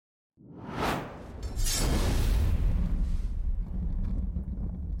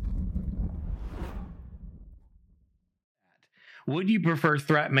Would you prefer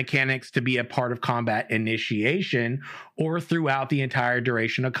threat mechanics to be a part of combat initiation or throughout the entire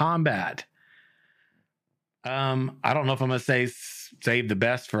duration of combat? I don't know if I'm going to say save the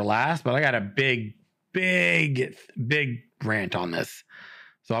best for last, but I got a big rant on this.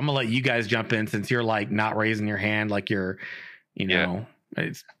 So I'm going to let you guys jump in since you're like not raising your hand like you're,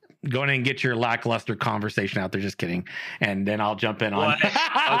 it's go in and get your lackluster conversation out there. Just kidding. And then I'll jump in on. Okay,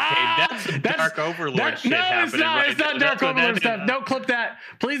 that's some Dark Overlord shit happening. No, it's not Dark Overlord stuff. Don't clip that.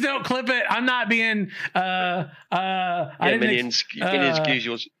 Please don't clip it. I'm not being. Minions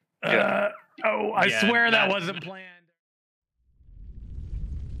usuals. I swear that wasn't planned.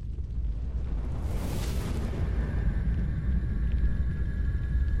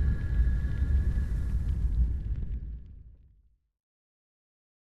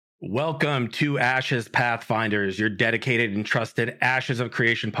 Welcome to Ashes Pathfinders, your dedicated and trusted Ashes of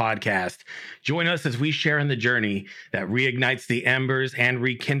Creation podcast. Join us as we share in the journey that reignites the embers and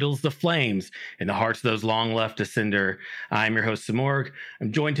rekindles the flames in the hearts of those long left to cinder. I'm your host, Simorg.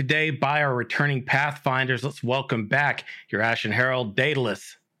 I'm joined today by our returning Pathfinders. Let's welcome back your Ashen Herald,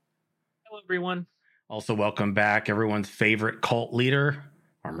 Daedalus. Hello, everyone. Also welcome back everyone's favorite cult leader,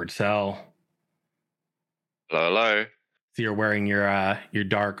 Armored Cell. Hello. So you're wearing your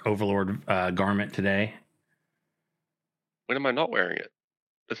Dark Overlord garment today. When am I not wearing it?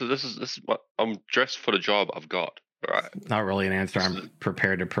 This is what I'm dressed for the job I've got. All right. Not really an answer I'm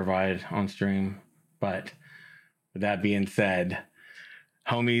prepared to provide on stream, but with that being said,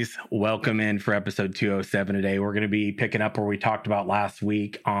 homies, welcome in for episode 207 today. We're going to be picking up where we talked about last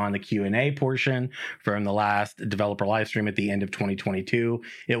week on the Q&A portion from the last developer live stream at the end of 2022.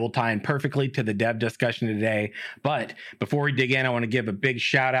 It will tie in perfectly to the dev discussion today. But before we dig in, I want to give a big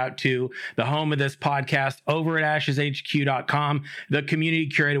shout out to the home of this podcast over at asheshq.com, the community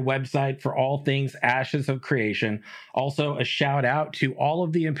curated website for all things Ashes of Creation. Also, a shout out to all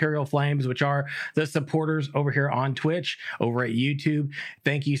of the Imperial Flames, which are the supporters over here on Twitch, over at YouTube.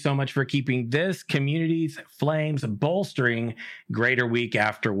 Thank you so much for keeping this community's flames bolstering greater week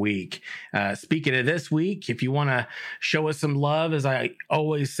after week. Speaking of this week, if you want to show us some love, as I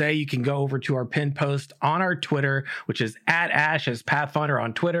always say, you can go over to our pinned post on our Twitter, which is at Ashes Pathfinder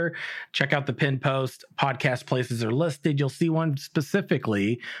on Twitter. Check out the pinned post. Podcast places are listed. You'll see one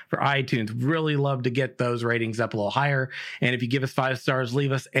specifically for iTunes. Really love to get those ratings up a little higher. And if you give us 5 stars,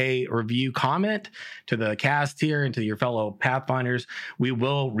 leave us a review comment to the cast here and to your fellow Pathfinders. We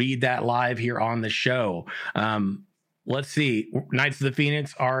will read that live here on the show. Let's see. Knights of the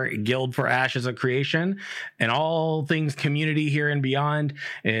Phoenix are a guild for Ashes of Creation and all things community here and beyond.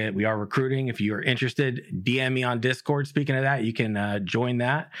 We are recruiting. If you're interested, DM me on Discord. Speaking of that, you can join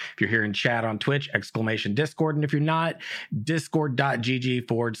that. If you're here in chat on Twitch, !Discord. And if you're not,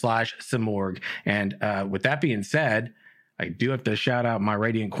 discord.gg/Simorg. And with that being said, I do have to shout out my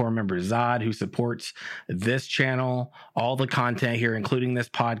Radiant Core member, Zod, who supports this channel, all the content here, including this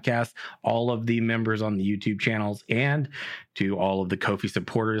podcast, all of the members on the YouTube channels, and to all of the Ko-fi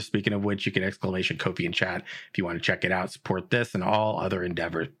supporters. Speaking of which, you can ! Ko-fi in chat if you want to check it out, support this and all other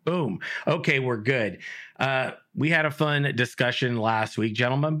endeavors. Boom. Okay, we're good. We had a fun discussion last week,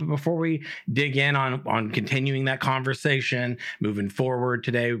 gentlemen, but before we dig in on continuing that conversation, moving forward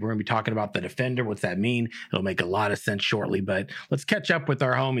today, we're going to be talking about the Defender. What's that mean? It'll make a lot of sense shortly, but let's catch up with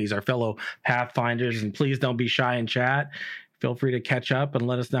our homies, our fellow Pathfinders, and please don't be shy in chat. Feel free to catch up and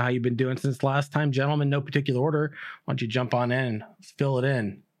let us know how you've been doing since last time. Gentlemen, no particular order. Why don't you jump on in? Let's fill it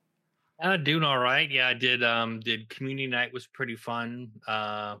in. Doing all right. Yeah, I did community night was pretty fun.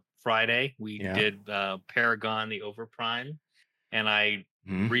 Friday we did Paragon the Overprime, and I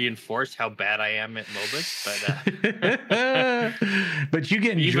reinforced how bad I am at MOBAs, but you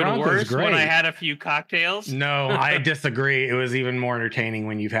getting even drunk worse was great. when I had a few cocktails. No, I disagree. It was even more entertaining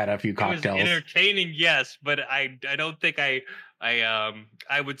when you've had a few cocktails. It was entertaining, yes, but I don't think I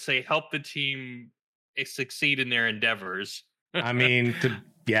would say help the team succeed in their endeavors. I mean,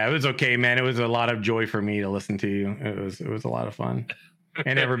 it was okay, man. It was a lot of joy for me to listen to you. It was a lot of fun.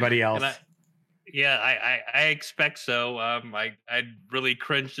 And everybody else. I expect so. I'd really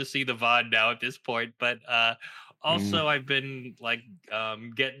cringe to see the VOD now at this point, but also I've been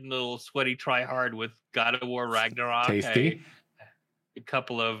getting a little sweaty try hard with God of War Ragnarok. Tasty. A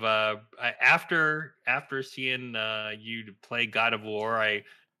couple of after seeing you play God of War, I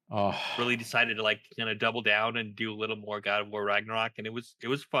really decided to kind of double down and do a little more God of War Ragnarok, and it was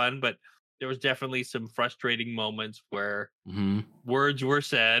fun, but there was definitely some frustrating moments where words were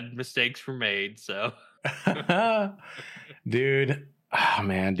said, mistakes were made. So, dude,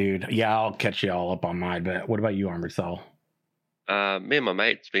 yeah, I'll catch you all up on mine. But what about you, Armored Cell? Me and my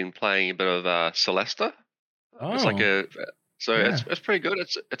mate's been playing a bit of Celesta. Oh. It's like So Yeah. it's pretty good.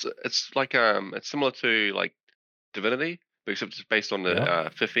 It's like it's similar to like Divinity, except it's based on the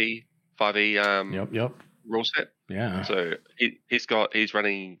Yep. 5e Yep. rule set. Yeah. So he's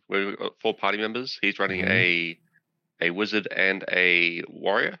running. We've got 4 party members. He's running Mhm. a wizard and a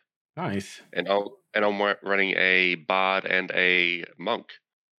warrior, Nice. and I'm running a bard and a monk.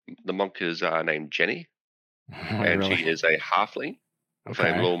 The monk is named Jenny, and Really? she is a halfling with a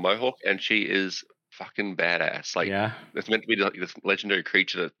Okay. little mohawk, and she is fucking badass. Like Yeah. it's meant to be like this legendary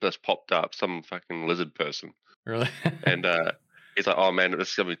creature that just popped up, some fucking lizard person, Really? and he's like, "Oh man, this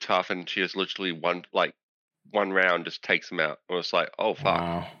is gonna be tough," and she just literally one round just takes him out. I was like, "Oh fuck,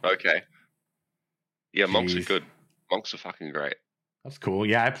 Wow. okay, yeah, monks are Jeez. good. Monks are fucking great." That's cool.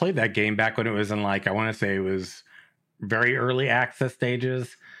 Yeah, I played that game back when it was in like I want to say it was very early access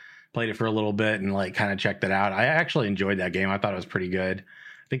stages. Played it for a little bit and like kind of checked it out. I actually enjoyed that game. I thought it was pretty good.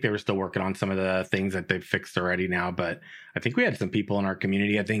 I think they were still working on some of the things that they've fixed already now, but I think we had some people in our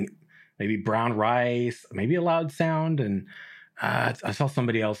community. I think maybe Brown Rice, maybe a Loud Sound, and I saw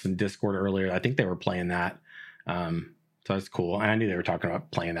somebody else in Discord earlier. I think they were playing that. So that's cool. And I knew they were talking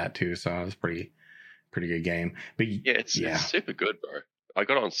about playing that too. So it was pretty good game. But Yeah, it's super good, bro. I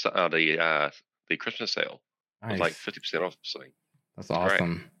got it on the Christmas sale. It was like nice. 50% off. So That's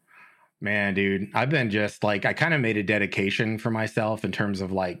awesome. Man, dude, I've been just like, I kind of made a dedication for myself in terms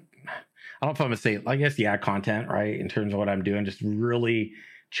of like, I don't know if I'm gonna say, I guess, yeah, content, right? In terms of what I'm doing, just really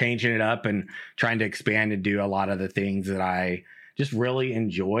changing it up and trying to expand and do a lot of the things that I just really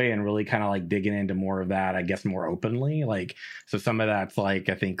enjoy and really kind of like digging into more of that, I guess, more openly. Like, so some of that's like,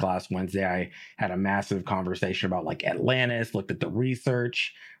 I think last Wednesday I had a massive conversation about like Atlantis, looked at the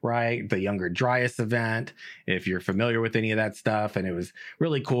research, right? The Younger Dryas event, if you're familiar with any of that stuff. And it was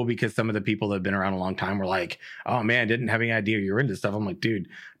really cool because some of the people that have been around a long time were like, oh man, didn't have any idea you're into stuff. I'm like, dude,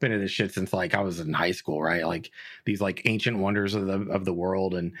 I've been into this shit since like I was in high school, right? Like these like ancient wonders of the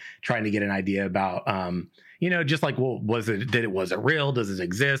world and trying to get an idea about just like, well, was it real? Does it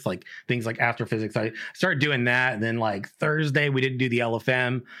exist? Like things like astrophysics. I started doing that. And then like Thursday, we didn't do the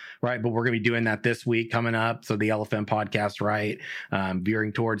LFM, right? But we're going to be doing that this week coming up. So the LFM podcast, right?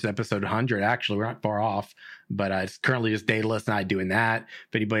 Veering towards episode 100. Actually, we're not far off, but it's currently just Daedalus and I doing that.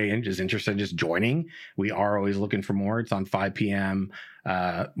 If anybody is interested in just joining, we are always looking for more. It's on 5 p.m.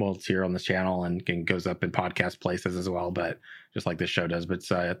 Well, it's here on this channel and goes up in podcast places as well, but just like this show does. But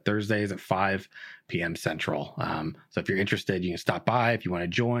it's Thursdays at 5 p.m. Central. So if you're interested, you can stop by. If you want to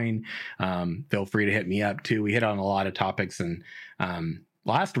join, feel free to hit me up too. We hit on a lot of topics. And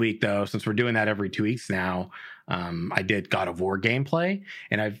last week, though, since we're doing that every 2 weeks now, I did God of War gameplay,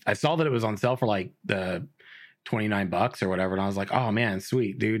 and I saw that it was on sale for like the $29 or whatever, and I was like, oh man,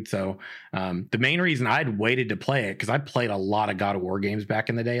 sweet, dude. So the main reason I'd waited to play it, because I played a lot of God of War games back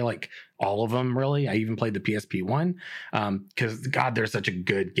in the day, like all of them really. I even played the PSP one, because God, they're such a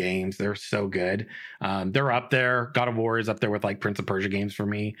good games. They're so good. They're up there. God of War is up there with like Prince of Persia games for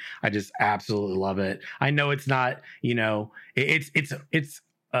me. I just absolutely love it. I know it's not, it's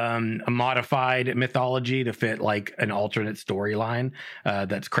a modified mythology to fit like an alternate storyline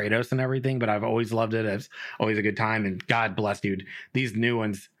that's Kratos and everything, but I've always loved it. It's always a good time. And God bless, dude, these new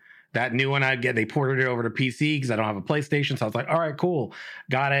ones, that new one they ported it over to PC because I don't have a PlayStation. So I was like, all right, cool,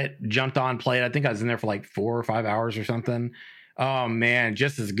 got it, jumped on, played. I think I was in there for like 4 or 5 hours or something. Oh man,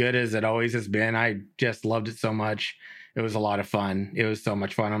 just as good as it always has been. I just loved it so much. It was a lot of fun. It was so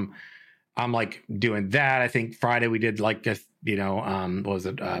much fun. I'm like doing that. I think Friday we did like just, what was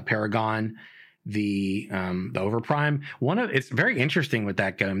it? Paragon, the Overprime. It's very interesting with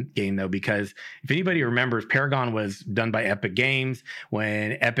that game though, because if anybody remembers, Paragon was done by Epic Games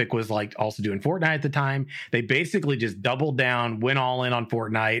when Epic was like also doing Fortnite at the time. They basically just doubled down, went all in on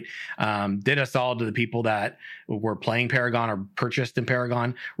Fortnite, did us all to the people that were playing Paragon or purchased in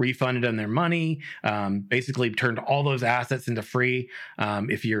Paragon, refunded them their money, basically turned all those assets into free.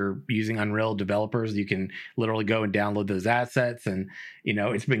 If you're using Unreal developers, you can literally go and download those assets, and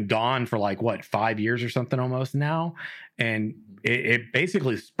it's been gone for like 5 years or something almost now, and it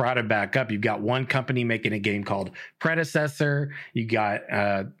basically sprouted back up. You've got one company making a game called Predecessor. You got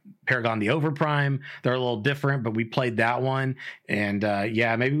Paragon the Overprime. They're a little different, but we played that one, and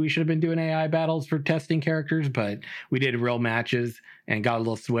maybe we should have been doing AI battles for testing characters, but we did real matches and got a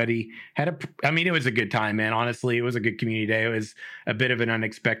little sweaty. It was a good time, man. Honestly, it was a good community day. It was a bit of an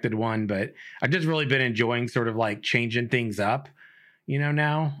unexpected one, but I've just really been enjoying sort of like changing things up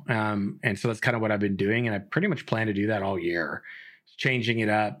now. And so that's kind of what I've been doing. And I pretty much plan to do that all year, changing it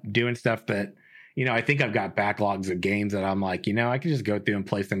up, doing stuff that, I think I've got backlogs of games that I'm like, I can just go through and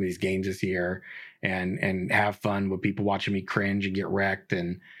play some of these games this year and have fun with people watching me cringe and get wrecked.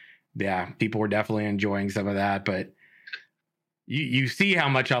 And yeah, people were definitely enjoying some of that, but You see how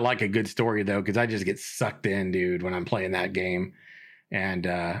much I like a good story though, because I just get sucked in, dude, when I'm playing that game. And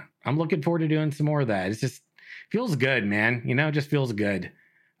I'm looking forward to doing some more of that. It's just feels good, man. It just feels good.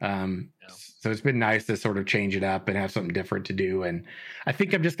 So it's been nice to sort of change it up and have something different to do. And I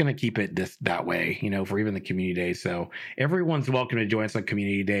think I'm just going to keep it that way, for even the community days. So everyone's welcome to join us on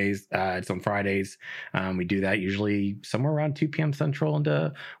community days. It's on Fridays. We do that usually somewhere around 2 p.m. Central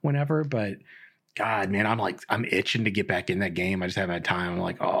into whenever. But God, man, I'm itching to get back in that game. I just haven't had time. I'm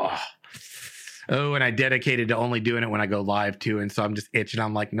like, oh, and I dedicated to only doing it when I go live too. And so I'm just itching.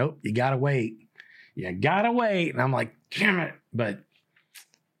 I'm like, nope, you got to wait. You got to wait. And I'm like, damn it. But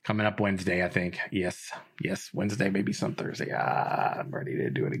coming up Wednesday, I think. Yes, Wednesday, maybe some Thursday. I'm ready to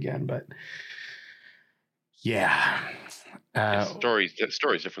do it again. But yeah. The story's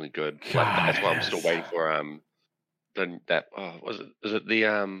definitely good. That's why I'm still waiting for is it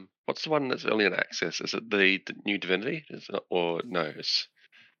the what's the one that's early in access? Is it the new Divinity? Is it, or no, it's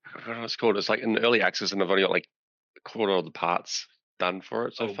I don't know what it's called. It's like in early access and I've only got like a quarter of the parts done for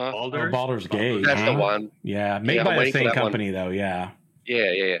it so far. Baldur's Gate. That's the one. Yeah, made by the same company though, yeah.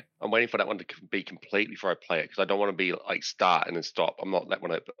 Yeah. I'm waiting for that one to be complete before I play it because I don't want to be like start and then stop. I'm not that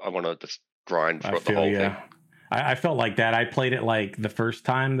one. I want to just grind for the whole thing. I felt like that. I played it like the first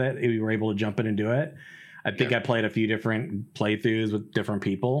time that we were able to jump in and do it. I think I played a few different playthroughs with different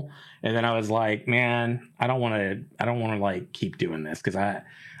people, and then I was like, man, I don't want to like keep doing this because I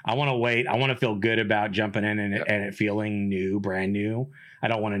want to wait. I want to feel good about jumping in and it feeling new, brand new. I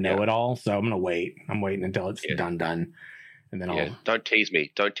don't want to know it all, so I'm gonna wait. I'm waiting until it's done, and then I'll. Don't tease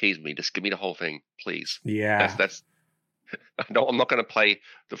me. Just give me the whole thing, please. Yeah, that's. No, I'm not going to play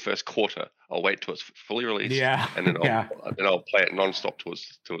the first quarter. I'll wait till it's fully released. Yeah, and then I'll play it nonstop till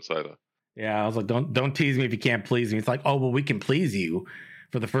it's over. Yeah, I was like, don't tease me if you can't please me. It's like, oh, well, we can please you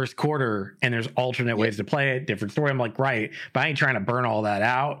for the first quarter, and there's alternate ways to play it, different story. I'm like, right, but I ain't trying to burn all that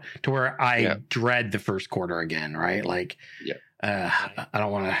out to where I dread the first quarter again, right? Like, I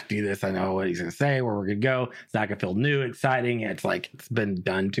don't want to do this. I know what he's going to say, where we're going to go. It's not going to feel new, exciting. It's like it's been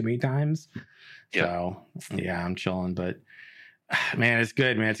done too many times. So I'm chilling, but man, it's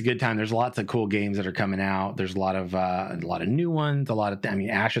good, man. It's a good time. There's lots of cool games that are coming out. There's a lot of new ones,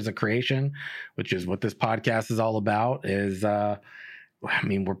 Ashes of Creation, which is what this podcast is all about, is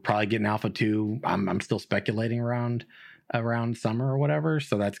we're probably getting Alpha 2. I'm still speculating around summer or whatever.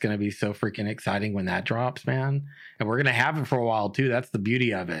 So that's going to be so freaking exciting when that drops, man. And we're going to have it for a while too. That's the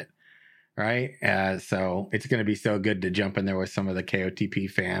beauty of it. Right. So it's going to be so good to jump in there with some of the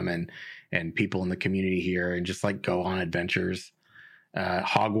KOTP fam and people in the community here and just like go on adventures.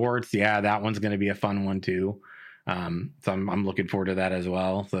 Hogwarts. Yeah, that one's going to be a fun one too. So I'm looking forward to that as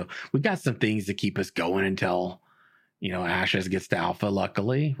well. So we got some things to keep us going until, Ashes gets to Alpha,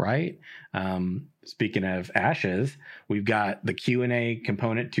 luckily, right? Speaking of Ashes, we've got the Q&A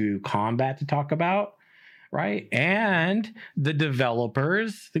component to combat to talk about, right? And the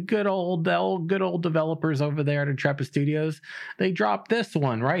developers, the good old developers over there at Intrepid Studios, they dropped this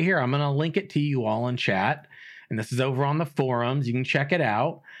one right here. I'm going to link it to you all in chat. And this is over on the forums. You can check it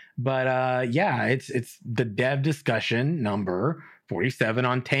out. But it's the dev discussion number 47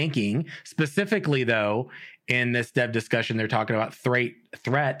 on tanking. Specifically, though, in this dev discussion, they're talking about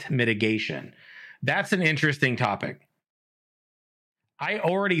threat mitigation. That's an interesting topic. I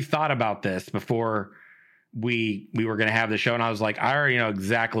already thought about this before we were going to have the show, and I was like, I already know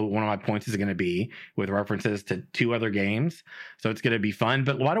exactly what one of my points is going to be with references to 2 other games, so it's going to be fun.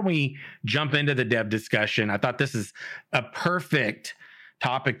 But why don't we jump into the dev discussion? I thought this is a perfect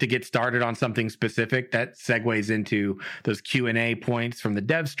topic to get started on something specific that segues into those Q&A points from the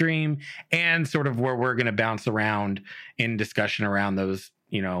dev stream and sort of where we're going to bounce around in discussion around those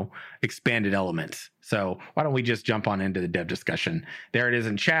expanded elements. So why don't we just jump on into the dev discussion? There it is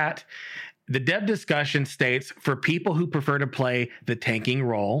in chat. The dev discussion states, for people who prefer to play the tanking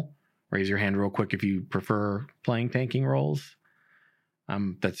role, raise your hand real quick if you prefer playing tanking roles.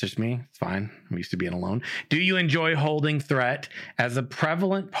 That's just me. It's fine. I'm used to being alone. Do you enjoy holding threat as a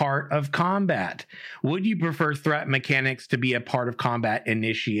prevalent part of combat? Would you prefer threat mechanics to be a part of combat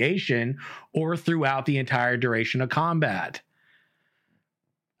initiation or throughout the entire duration of combat?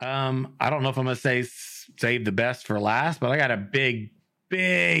 I don't know if I'm going to say save the best for last, but I got a big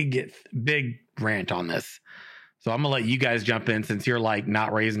rant on this. So I'm gonna let you guys jump in since you're like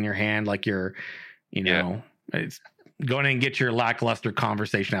not raising your hand like you're, it's going in and get your lackluster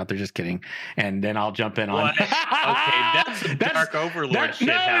conversation out there. Just kidding. And then I'll jump in on. Okay, that's Dark Overlord shit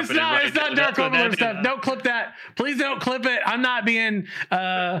happening. No, it's not Dark Overlord stuff. Don't clip that. Please don't clip it. I'm not being.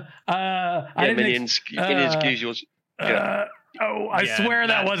 Excuse yours. I swear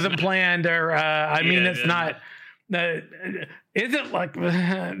that wasn't planned, or it's not. Is it like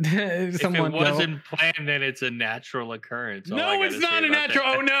if it wasn't planned, then it's a natural occurrence. No, it's not a natural.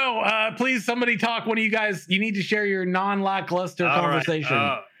 Oh no! Please, somebody talk. One of you guys, you need to share your non-lackluster conversation.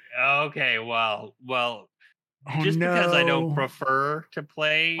 Right. Okay. Well. Just because I don't prefer to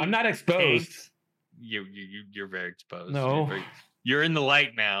play, I'm not exposed. Tanks, you're very exposed. No, you're in the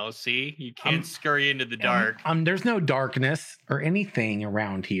light now. See, you can't scurry into the dark. There's no darkness or anything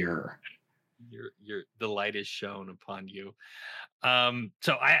around here. The light is shown upon you.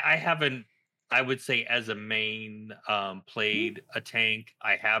 So I haven't, I would say as a main played a tank.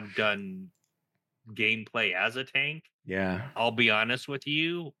 I have done gameplay as a tank. Yeah. I'll be honest with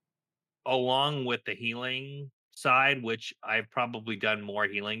you, along with the healing side, which I've probably done more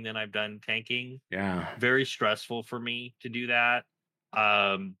healing than I've done tanking. Yeah. Very stressful for me to do that.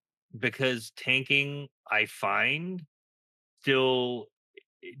 Because tanking, I find, still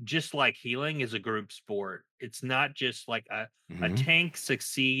just like healing is a group sport. It's not just like a tank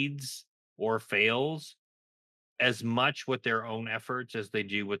succeeds or fails as much with their own efforts as they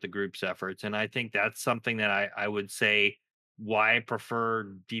do with the group's efforts. And I think that's something that I would say why I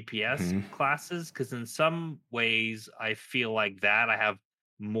prefer DPS classes, because in some ways I feel like that I have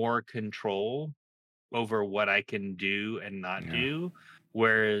more control over what I can do and not do.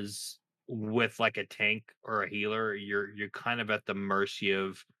 Whereas with like a tank or a healer, you're kind of at the mercy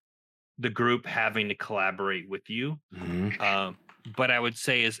of the group having to collaborate with you. But I would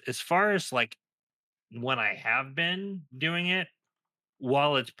say as far as like when I have been doing it,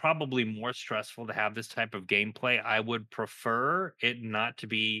 while it's probably more stressful to have this type of gameplay, I would prefer it not to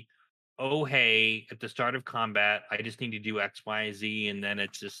be, oh, hey, at the start of combat, I just need to do X, Y, Z, and then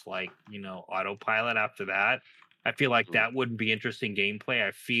it's just like, autopilot after that. I feel like that wouldn't be interesting gameplay. I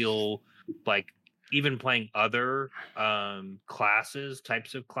feel like even playing other types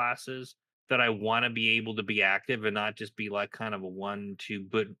of classes, that I want to be able to be active and not just be like kind of a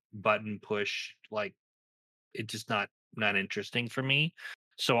 1-2 button push. Like, it's just not interesting for me.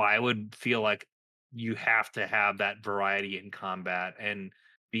 So I would feel like you have to have that variety in combat and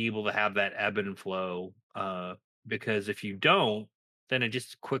be able to have that ebb and flow. Because if you don't, then it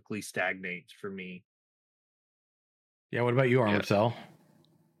just quickly stagnates for me. Yeah, what about you, Armored Cell?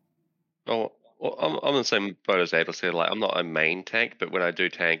 Oh, well, I'm in the same boat as Adel said. Like, I'm not a main tank, but when I do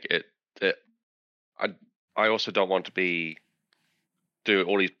tank, I also don't want to do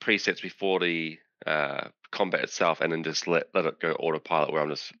all these presets before the combat itself, and then just let it go autopilot where I'm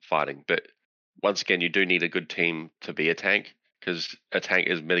just fighting. But once again, you do need a good team to be a tank, because a tank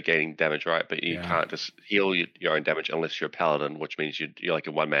is mitigating damage, right? But you can't just heal your own damage unless you're a paladin, which means you're like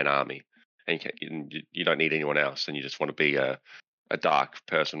a one-man army, and you don't need anyone else, and you just want to be a dark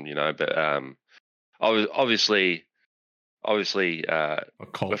person, But obviously, a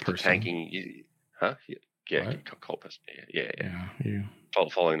cult with person. the tanking, yeah, right? Cult person, yeah.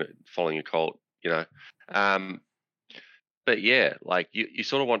 Following a cult, But yeah, like you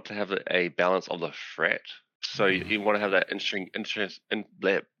sort of want to have a balance of the threat. So you want to have that interesting.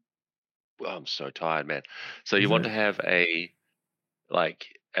 I'm so tired, man. So you want to have a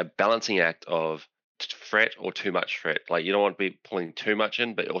balancing act of threat or too much threat. Like, you don't want to be pulling too much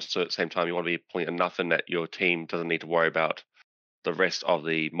in, but also at the same time you want to be pulling enough in that your team doesn't need to worry about the rest of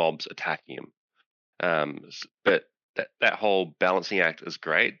the mobs attacking him. But that whole balancing act is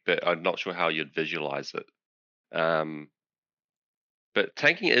great, but I'm not sure how you'd visualize it. But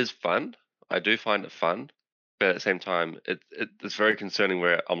tanking is fun. I do find it fun, but at the same time, it's very concerning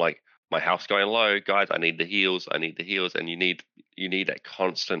where I'm like, my health's going low, guys. I need the heals, and you need that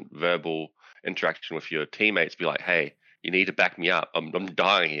constant verbal interaction with your teammates. Be like, hey, you need to back me up. I'm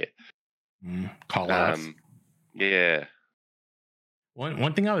dying here. Call outs. Yeah.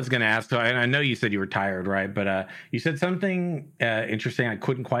 One thing I was going to ask, and I know you said you were tired, right? But you said something interesting I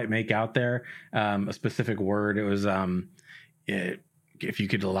couldn't quite make out there. A specific word. It was if you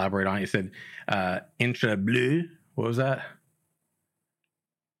could elaborate on it. You said intra bleu. What was that?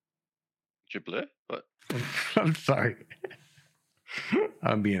 Bleu? What? I'm sorry.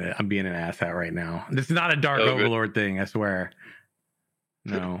 I'm being an asshat right now. This is not a Dark Overlord thing, I swear.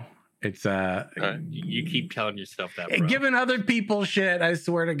 No. It's you keep telling yourself that, bro. Giving other people shit, I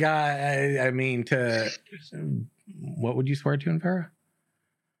swear to God. I mean, what would you swear to in Farah?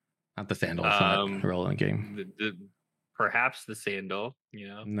 Not the sandal. It's not a relevant game. Perhaps the sandal,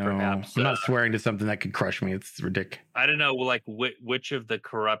 No, perhaps, I'm not swearing to something that could crush me. It's ridiculous. I don't know, like which of the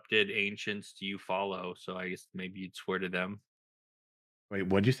corrupted ancients do you follow? So I guess maybe you'd swear to them. Wait,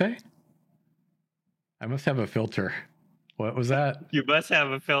 what'd you say? I must have a filter. What was that? You must have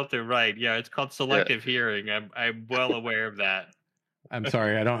a filter, right? Yeah, it's called selective hearing. I'm well aware of that. I'm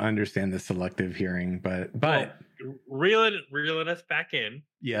sorry, I don't understand the selective hearing, but reeling us back in.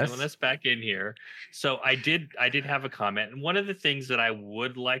 Yes. Reeling us back in here. So I did have a comment. And one of the things that I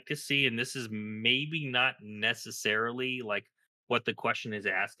would like to see, and this is maybe not necessarily like what the question is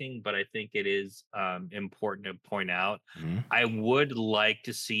asking, but I think it is important to point out. Mm-hmm. I would like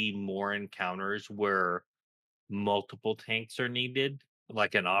to see more encounters where multiple tanks are needed,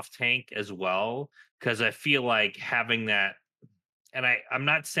 like an off tank as well. Because I feel like having that, and I'm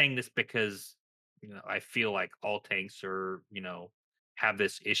not saying this because I feel like all tanks are have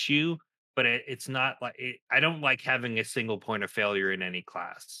this issue, but it's not like I don't like having a single point of failure in any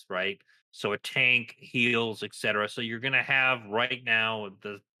class, right? So a tank, heals, etc. So you're gonna have right now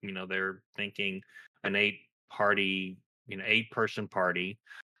they're thinking an 8-person party.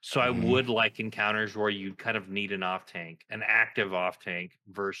 So I would like encounters where you kind of need an off tank, an active off tank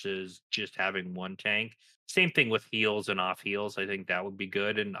versus just having one tank. Same thing with heals and off heals. I think that would be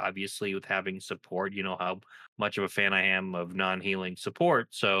good. And obviously with having support, you know how much of a fan I am of non-healing support.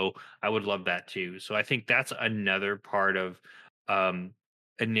 So I would love that too. So I think that's another part of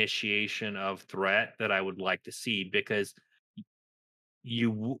initiation of threat that I would like to see, because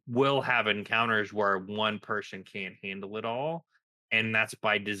you will have encounters where one person can't handle it all, and that's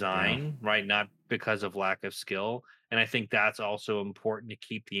by design, right? Not because of lack of skill. And I think that's also important to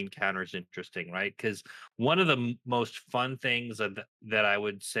keep the encounters interesting, right? Because one of the most fun things that I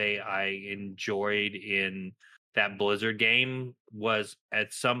would say I enjoyed in that Blizzard game was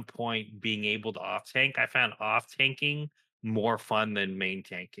at some point being able to off tank. I found off tanking more fun than main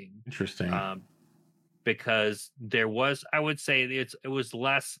tanking. Interesting. Because there was, I would say it was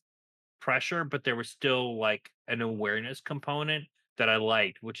less pressure, but there was still like an awareness component that I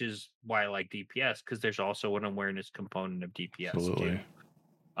liked, which is why I like DPS, because there's also an awareness component of DPS. Absolutely.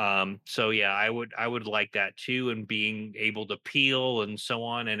 Too. So yeah, I would like that too, and being able to peel and so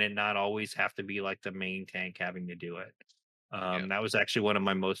on, and it not always have to be like the main tank having to do it. That was actually one of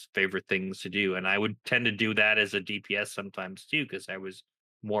my most favorite things to do, and I would tend to do that as a DPS sometimes too, because I was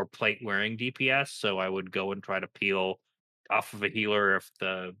more plate wearing DPS, so I would go and try to peel off of a healer if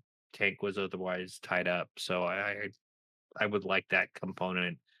the tank was otherwise tied up. So I would like that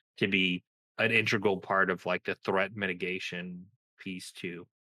component to be an integral part of like the threat mitigation piece too.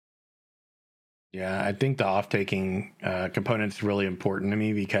 Yeah, I think the off-taking component is really important to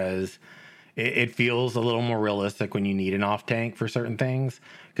me because it feels a little more realistic when you need an off-tank for certain things.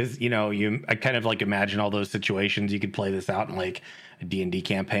 Because, I kind of like imagine all those situations. You could play this out in like a D&D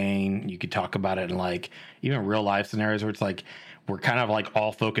campaign. You could talk about it in like even real life scenarios where it's like we're kind of like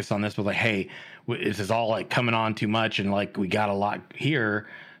all focused on this, but like, hey, this is all like coming on too much and like we got a lot here.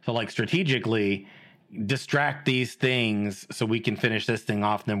 So like strategically distract these things so we can finish this thing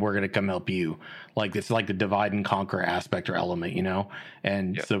off, and then we're going to come help you. Like it's like the divide and conquer aspect or element,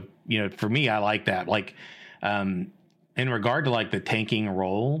 and so for me, I like that. Like in regard to like the tanking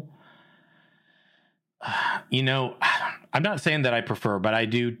role, I'm not saying that I prefer, but I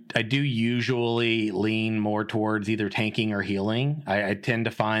do usually lean more towards either tanking or healing. I tend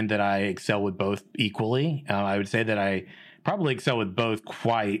to find that I excel with both equally. I would say that I probably excel with both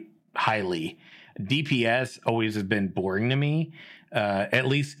quite highly. DPS always has been boring to me, at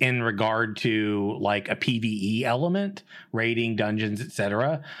least in regard to like a PvE element, raiding, dungeons,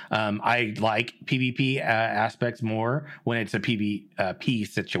 etc. I like PvP aspects more when it's a PvP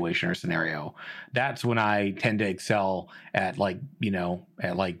situation or scenario. That's when I tend to excel at like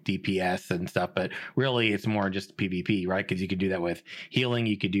DPS and stuff. But really, it's more just PvP, right? Because you could do that with healing,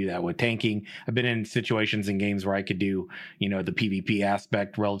 you could do that with tanking. I've been in situations in games where I could do the PvP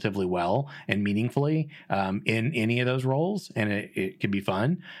aspect relatively well and meaningfully in any of those roles, and it can be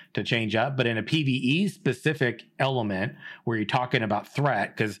fun to change up. But in a PvE specific element where you're talking about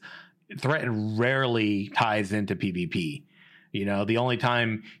threat, because threat rarely ties into PvP. The only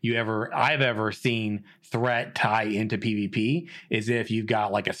time I've ever seen threat tie into PvP is if you've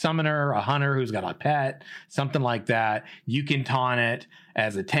got like a summoner, a hunter who's got a pet, something like that. You can taunt it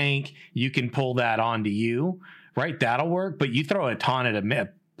as a tank. You can pull that onto you, right? That'll work. But you throw a taunt at a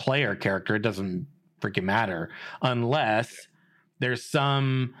player character, it doesn't freaking matter unless there's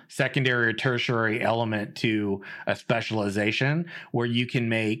some secondary or tertiary element to a specialization where you can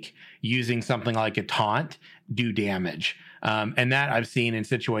make using something like a taunt do damage. And that I've seen in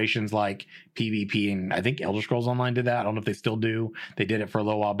situations like PvP, and I think Elder Scrolls Online did that. I don't know if they still do. They did it for a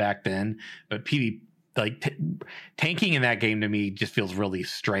little while back then. But PvP, tanking in that game to me just feels really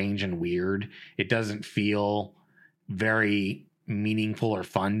strange and weird. It doesn't feel very meaningful or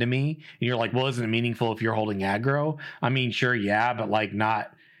fun to me. And you're like, well, isn't it meaningful if you're holding aggro? I mean, sure, yeah, but like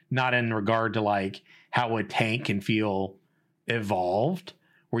not in regard to like how a tank can feel evolved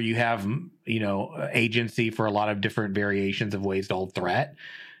where you have, agency for a lot of different variations of ways to hold threat.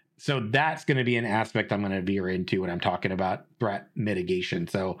 So that's going to be an aspect I'm going to veer into when I'm talking about threat mitigation.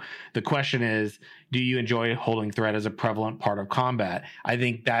 So the question is, do you enjoy holding threat as a prevalent part of combat? I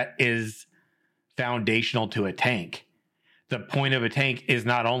think that is foundational to a tank. The point of a tank is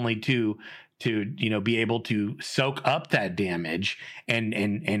not only to be able to soak up that damage and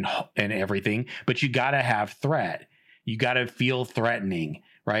everything, but you got to have threat. You got to feel threatening,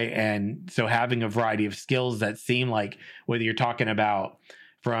 right? And so having a variety of skills that seem like, whether you're talking about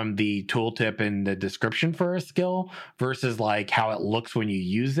from the tooltip and the description for a skill versus like how it looks when you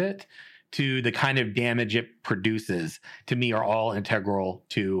use it to the kind of damage it produces, to me are all integral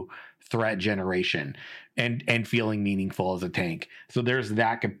to threat generation and feeling meaningful as a tank. So there's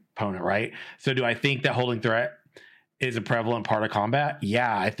that component, right? So do I think that holding threat is a prevalent part of combat?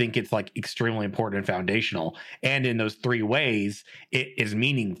 Yeah, I think it's like extremely important and foundational. And in those three ways, it is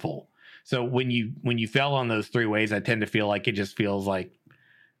meaningful. So when you fail on those three ways, I tend to feel like it just feels like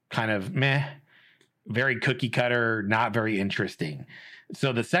kind of meh, very cookie cutter, not very interesting.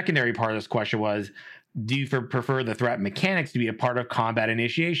 So the secondary part of this question was, do you prefer the threat mechanics to be a part of combat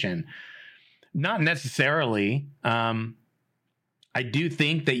initiation? Not necessarily. I do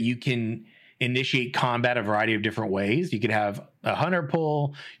think that you can initiate combat a variety of different ways. You could have a hunter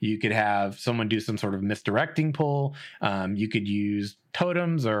pull. You could have someone do some sort of misdirecting pull. You could use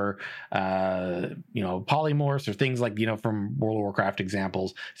totems or, polymorphs or things like, from World of Warcraft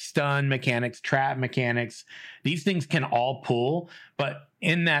examples, stun mechanics, trap mechanics. These things can all pull, but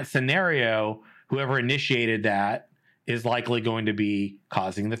in that scenario, whoever initiated that is likely going to be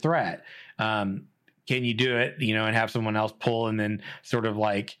causing the threat. Can you do it, and have someone else pull and then sort of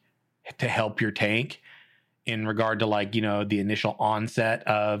like to help your tank in regard to like, the initial onset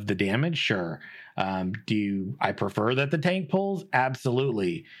of the damage? Sure. I prefer that the tank pulls?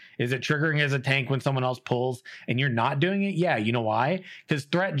 Absolutely. Is it triggering as a tank when someone else pulls and you're not doing it? Yeah. You know why? Because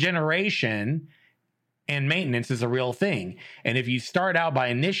threat generation and maintenance is a real thing. And if you start out by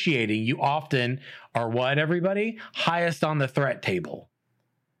initiating, you often are what, everybody? Highest on the threat table.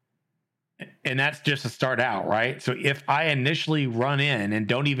 And that's just to start out, right? So if I initially run in and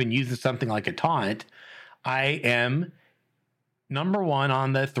don't even use something like a taunt, I am number one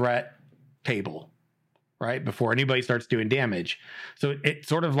on the threat table, right? Before anybody starts doing damage. So it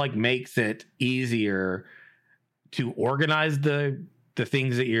sort of like makes it easier to organize the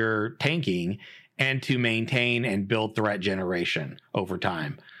things that you're tanking and to maintain and build threat generation over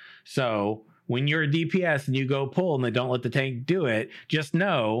time. So when you're a DPS and you go pull and they don't let the tank do it, just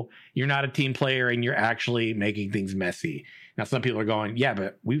know you're not a team player and you're actually making things messy. Now, some people are going, yeah,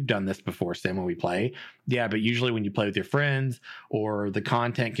 but we've done this before, Sim, when we play. Yeah, but usually when you play with your friends or the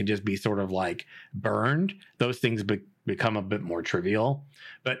content can just be sort of like burned, those things become a bit more trivial.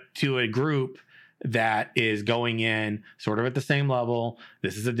 But to a group that is going in sort of at the same level,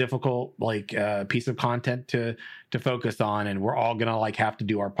 this is a difficult piece of content to focus on, and we're all gonna like have to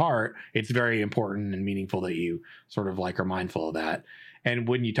do our part. It's very important and meaningful that you sort of like are mindful of that. And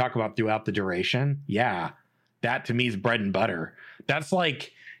when you talk about throughout the duration, yeah, that to me is bread and butter. That's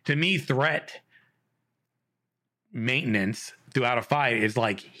like, to me, threat maintenance throughout a fight is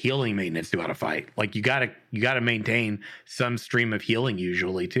like healing maintenance throughout a fight. Like you gotta maintain some stream of healing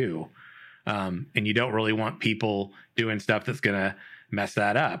usually too. And you don't really want people doing stuff that's going to mess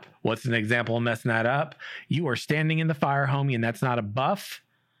that up. What's an example of messing that up? You are standing in the fire, homie, and that's not a buff.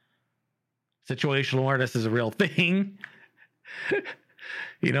 Situational awareness is a real thing.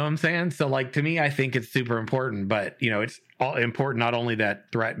 You know what I'm saying? So like, to me, I think it's super important, but it's all important, not only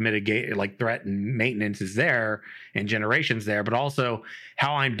that threat threat and maintenance is there and generation's there, but also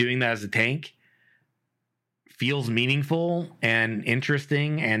how I'm doing that as a tank feels meaningful and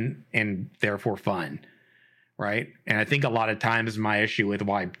interesting and therefore fun, right? And I think a lot of times my issue with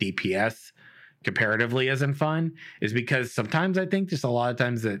why DPS comparatively isn't fun is because sometimes I think just a lot of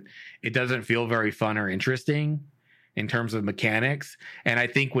times that it doesn't feel very fun or interesting in terms of mechanics. And I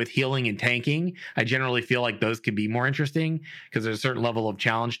think with healing and tanking, I generally feel like those could be more interesting because there's a certain level of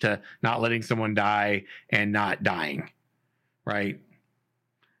challenge to not letting someone die and not dying, right?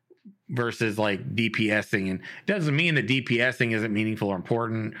 Versus like DPSing. And it doesn't mean that DPSing isn't meaningful or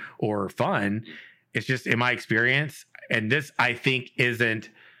important or fun. It's just in my experience, and this I think isn't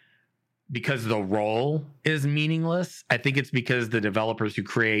because the role is meaningless. I think it's because the developers who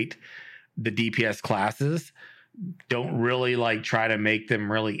create the DPS classes don't really like try to make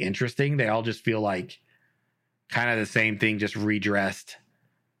them really interesting. They all just feel like kind of the same thing, just redressed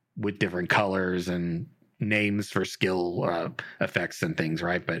with different colors and names for skill effects and things,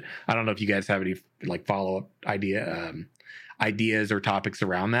 right? But I don't know if you guys have any like follow-up ideas or topics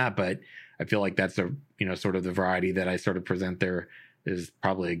around that, but I feel like that's a, you know, sort of the variety that I sort of present there is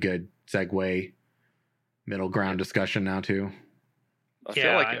probably a good segue middle ground discussion now too. I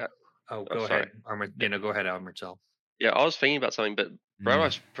feel like go ahead, go ahead, Marcel. Yeah, I was thinking about something, but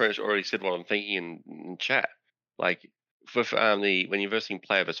Brad's pretty much already said what I'm thinking in chat. Like with when you're versing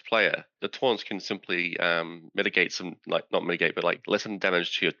player versus player, the taunts can simply mitigate some, like not mitigate, but like lessen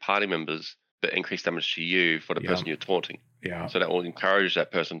damage to your party members, but increase damage to you for the person you're taunting. Yeah. So that will encourage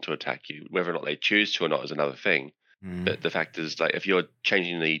that person to attack you. Whether or not they choose to or not is another thing. But the fact is, like, if you're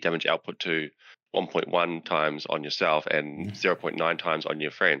changing the damage output to 1.1 times on yourself and 0.9 times on your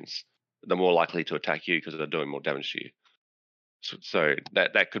friends, they're more likely to attack you because they're doing more damage to you. So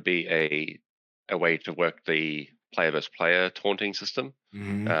that could be a way to work the player versus player taunting system.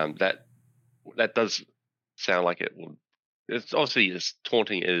 That does sound like it will. It's obviously this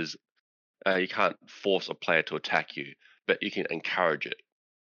taunting is you can't force a player to attack you, but you can encourage it.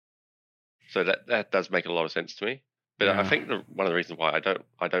 So that does make a lot of sense to me. But I think one of the reasons why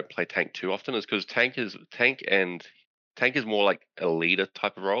I don't play tank too often is because tank is more like a leader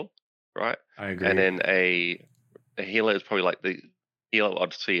type of role, right? I agree. And then a healer is probably like the healer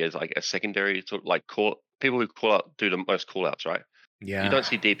I'd see as like a secondary sort of like people who call out do the most call outs, right? Yeah. You don't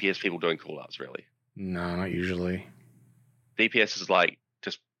see DPS people doing call outs really. No, not usually. DPS is like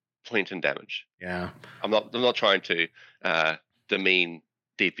just point and damage. Yeah. I'm not trying to demean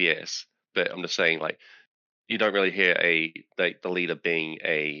DPS, but I'm just saying like you don't really hear the leader being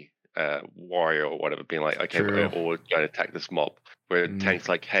a warrior or whatever, being like, okay, we're going to attack this mob. Where tank's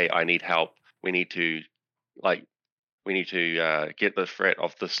like, hey, I need help. We need to get the threat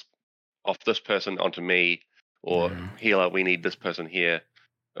of this person onto me, or healer, we need this person here,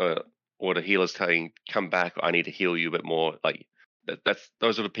 or the healer's saying, come back, I need to heal you a bit more. Like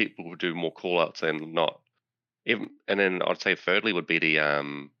those are the people who do more call outs and not. And then I'd say thirdly would be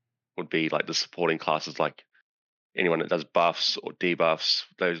like the supporting classes, like anyone that does buffs or debuffs,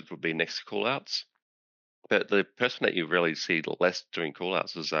 those would be next to callouts. But the person that you really see less doing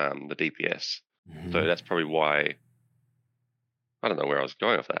callouts is the DPS. So that's probably why. I don't know where I was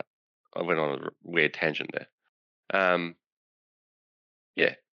going with that. I went on a weird tangent there.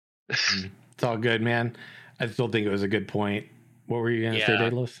 Yeah. It's all good, man. I still think it was a good point. What were you going to say,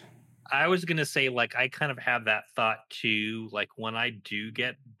 Daedalus? I was going to say, like, I kind of have that thought too. Like, when I do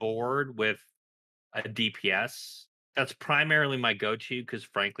get bored with a DPS, that's primarily my go-to because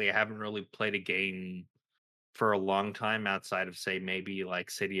frankly I haven't really played a game for a long time outside of, say, maybe like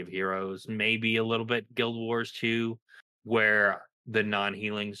City of Heroes, maybe a little bit Guild Wars 2, where the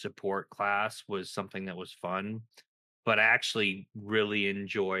non-healing support class was something that was fun. But I actually really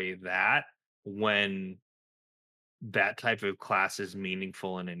enjoy that when that type of class is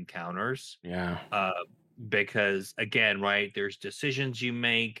meaningful in encounters. Because again, right, there's decisions you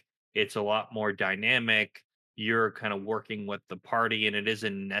make. It's a lot more dynamic. You're kind of working with the party, and it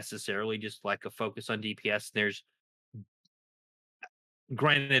isn't necessarily just like a focus on DPS.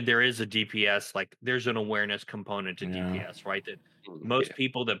 Granted, there is a DPS, like there's an awareness component to DPS, right? That most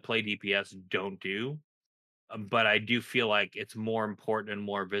people that play DPS don't do. But I do feel like it's more important and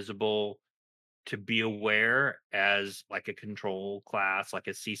more visible to be aware as like a control class, like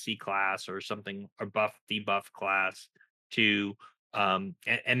a CC class or something, or buff debuff class to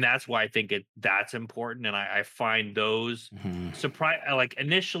and that's why I think that's important. And I find those surprise, like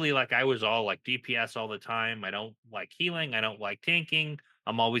initially, like I was all like DPS all the time. I don't like healing, I don't like tanking,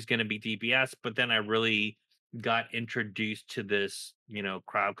 I'm always going to be DPS. But then I really got introduced to this,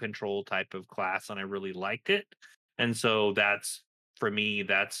 crowd control type of class, and I really liked it. And so that's, for me,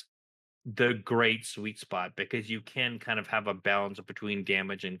 that's the great sweet spot, because you can kind of have a balance between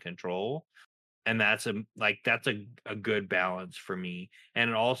damage and control, and that's a good balance for me.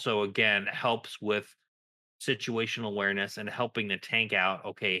 And it also, again, helps with situational awareness and helping the tank out.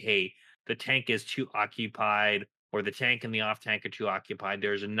 Okay, hey, the tank is too occupied, or the tank and the off tank are too occupied,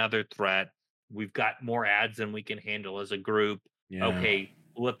 there's another threat, we've got more ads than we can handle as a group. Okay,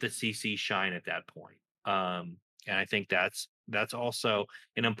 let the CC shine at that point. And I think that's also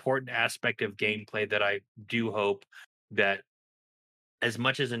an important aspect of gameplay that I do hope that, as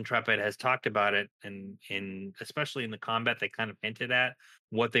much as Intrepid has talked about it, and especially in the combat, they kind of hinted at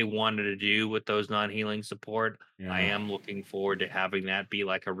what they wanted to do with those non-healing support. I am looking forward to having that be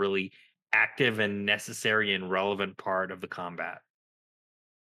like a really active and necessary and relevant part of the combat.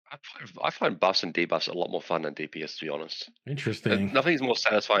 I find buffs and debuffs a lot more fun than DPS, to be honest. Interesting. Nothing's more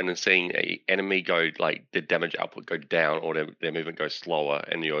satisfying than seeing a enemy go like the damage output go down or their movement goes slower,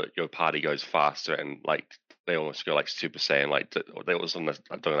 and your party goes faster, and like they almost go like Super Saiyan, like they was on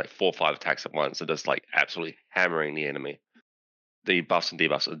doing like 4 or 5 attacks at once, and just like absolutely hammering the enemy. The buffs and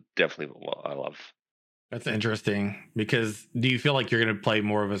debuffs are definitely what I love. That's interesting, because do you feel like you're going to play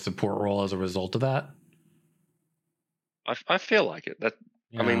more of a support role as a result of that? I feel like it.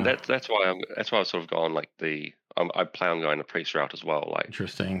 I mean Yeah. that's why I've sort of gone like I plan on going the priest route as well. Like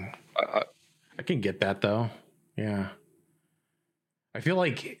Interesting. I can get that though. Yeah. I feel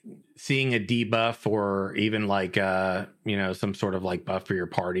like seeing a debuff or even like some sort of like buff for your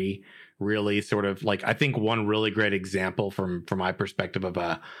party really sort of like, I think one really great example from my perspective of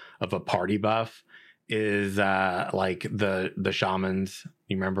a party buff is like the shamans.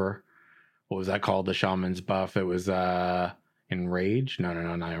 You remember what was that called? The shamans buff. It was enrage. No,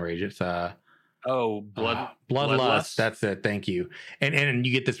 not enrage. It's bloodlust. That's it. Thank you. And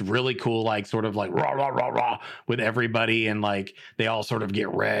you get this really cool like sort of like rah rah rah rah with everybody, and like they all sort of get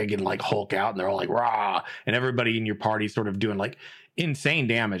reg and like Hulk out, and they're all like rah, and everybody in your party sort of doing like insane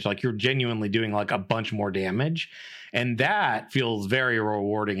damage. Like you're genuinely doing like a bunch more damage, and that feels very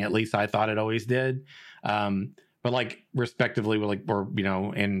rewarding. At least I thought it always did. But like respectively, like, or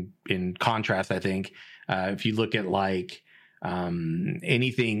in contrast, I think if you look at like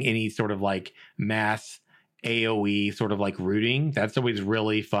any sort of like mass AoE sort of like rooting, that's always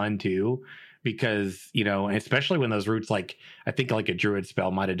really fun too, because and especially when those roots, like I think like a druid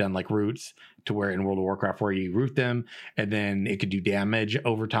spell might have done like roots to where in World of Warcraft where you root them and then it could do damage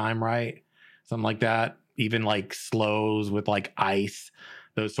over time, right? Something like that. Even like slows with like ice,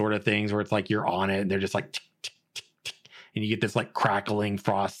 those sort of things where it's like you're on it and they're just like tick, tick, tick, tick, and you get this like crackling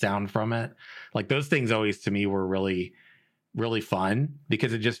frost sound from it. Like those things always to me were really fun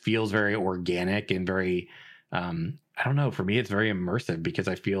because it just feels very organic and very I don't know, for me it's very immersive because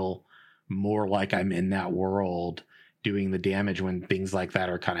I feel more like I'm in that world doing the damage when things like that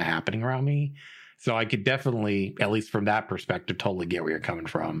are kind of happening around me. So I could definitely, at least from that perspective, totally get where you're coming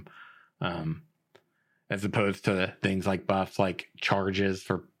from. As opposed to things like buffs like charges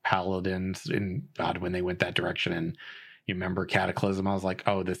for paladins, and God, when they went that direction, and you remember Cataclysm, I was like,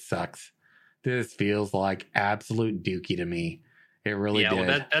 oh, this sucks. This feels like absolute dookie to me. It really did.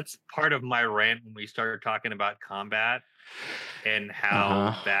 Well, that's part of my rant when we started talking about combat and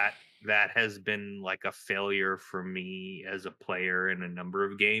how that has been like a failure for me as a player in a number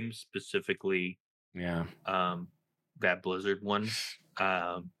of games, specifically that Blizzard one.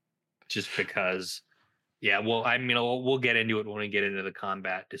 Just because well, I mean, we'll get into it when we get into the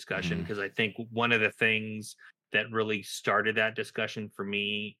combat discussion, because I think one of the things that really started that discussion for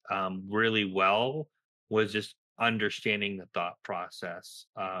me really well was just understanding the thought process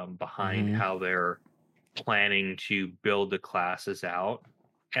behind how they're planning to build the classes out.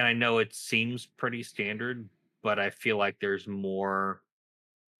 And I know it seems pretty standard, but I feel like there's more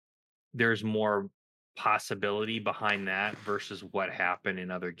possibility behind that versus what happened in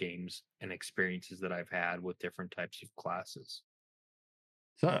other games and experiences that I've had with different types of classes.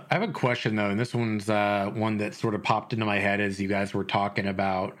 So I have a question though, and this one's one that sort of popped into my head as you guys were talking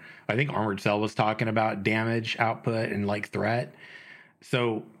about. I think Armored Cell was talking about damage output and like threat.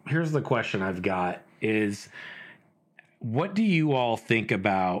 So here's the question I've got: is what do you all think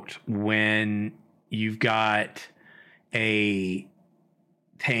about when you've got a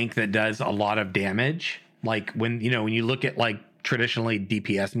tank that does a lot of damage? Like when you look at like traditionally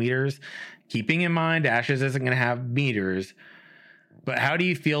DPS meters, keeping in mind Ashes isn't going to have meters. But how do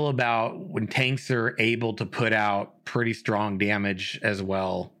you feel about when tanks are able to put out pretty strong damage as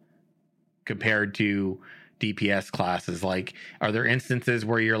well compared to DPS classes? Like, are there instances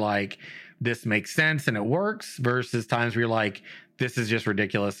where you're like, this makes sense and it works, versus times where you're like, this is just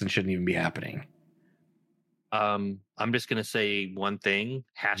ridiculous and shouldn't even be happening? I'm just going to say one thing,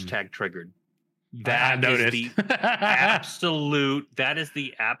 #triggered. That is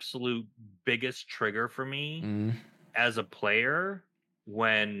the absolute biggest trigger for me as a player,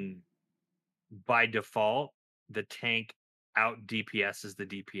 when by default the tank out DPS is the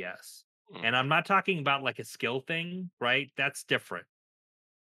DPS. And I'm not talking about like a skill thing, right? That's different.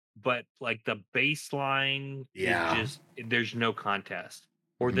 But like the baseline is just, there's no contest.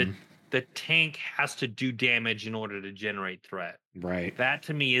 Or the tank has to do damage in order to generate threat. Right. That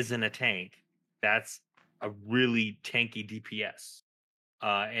to me isn't a tank. That's a really tanky DPS.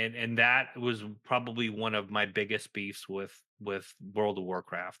 And that was probably one of my biggest beefs with World of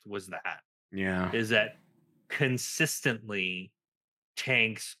Warcraft, was that. Yeah. Is that consistently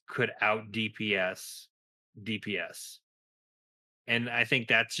tanks could out DPS. And I think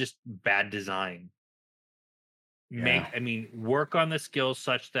that's just bad design. Yeah. Work on the skills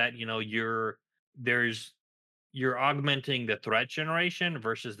such that, you're augmenting the threat generation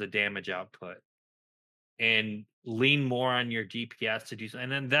versus the damage output, and lean more on your DPS to do so.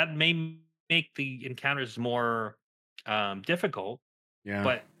 And then that may make the encounters more difficult, Yeah.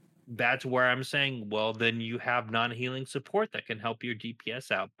 but that's where I'm saying, well, then you have non-healing support that can help your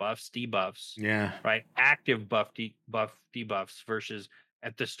DPS out, buffs, debuffs, Yeah. right? Active buff, debuffs versus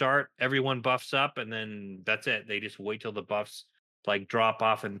at the start, everyone buffs up and then that's it. They just wait till the buffs like drop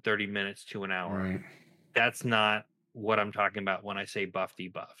off in 30 minutes to an hour. Right. That's not what I'm talking about when I say buff,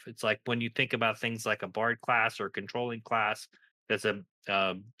 debuff. It's like when you think about things like a bard class or controlling class that's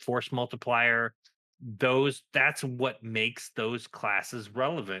a force multiplier, that's what makes those classes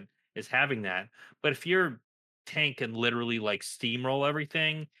relevant, is having that. But if your tank can literally like steamroll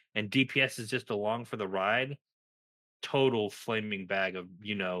everything and DPS is just along for the ride, total flaming bag of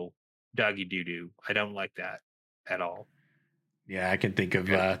doggy doo doo. I don't like that at all. Yeah, I can think of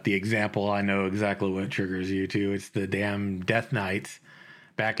the example. I know exactly what triggers you too. It's the damn Death Knights.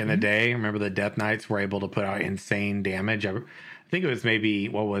 Back in the day, remember the Death Knights were able to put out insane damage. I think it was maybe,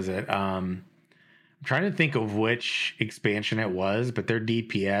 what was it? I'm trying to think of which expansion it was, but their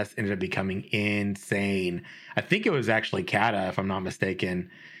DPS ended up becoming insane. I think it was actually Kata, if I'm not mistaken.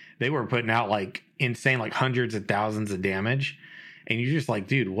 They were putting out like insane, like hundreds of thousands of damage. And you're just like,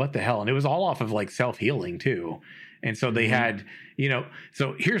 dude, what the hell? And it was all off of like self-healing too. And so they had,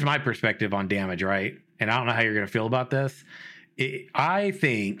 so here's my perspective on damage, right? And I don't know how you're going to feel about this. I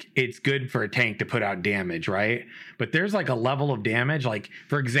think it's good for a tank to put out damage, right? But there's like a level of damage. Like,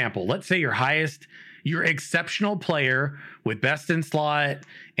 for example, let's say your exceptional player with best in slot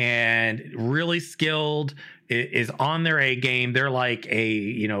and really skilled is on their A game. They're like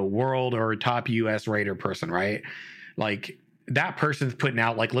a, world or top US raider person, right? Like that person's putting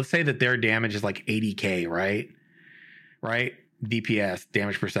out, like, let's say that their damage is like 80K, right? DPS,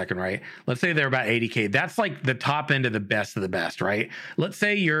 damage per second, right? Let's say they're about 80K. That's like the top end of the best, right? Let's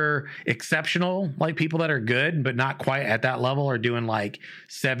say you're exceptional, like people that are good, but not quite at that level are doing like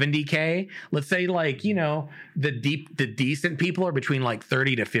 70K. Let's say like, the decent people are between like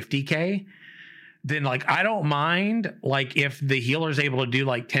 30 to 50K. Then like, I don't mind like if the healer's able to do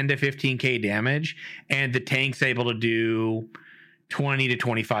like 10 to 15K damage and the tank's able to do 20 to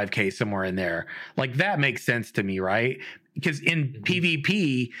 25K somewhere in there. Like that makes sense to me, right? Because in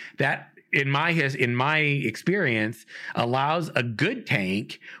PvP, that in my experience allows a good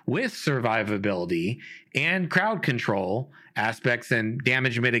tank with survivability and crowd control aspects and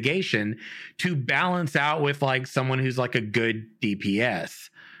damage mitigation to balance out with like someone who's like a good DPS.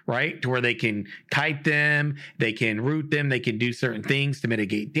 Right? To where they can kite them, they can root them, they can do certain things to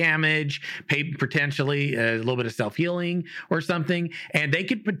mitigate damage, pay potentially a little bit of self-healing or something. And they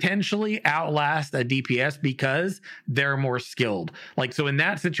could potentially outlast a DPS because they're more skilled. Like, so in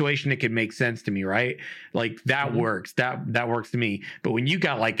that situation, it could make sense to me, right? Like that works. That works to me. But when you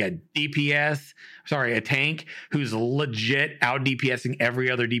got like a tank who's legit out DPSing every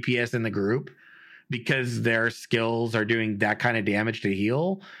other DPS in the group, because their skills are doing that kind of damage to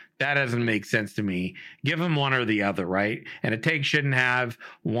heal, that doesn't make sense to me. Give them one or the other, right? And a tank shouldn't have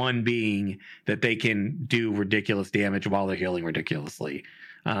one being that they can do ridiculous damage while they're healing ridiculously.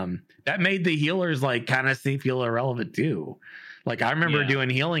 That made the healers like kind of feel irrelevant too. Like I remember doing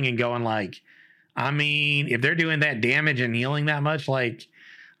healing and going like, if they're doing that damage and healing that much, like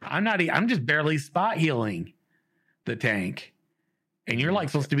I'm just barely spot healing the tank. And you're like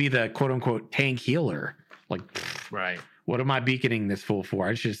supposed to be the quote unquote tank healer. Like, right. What am I beaconing this fool for?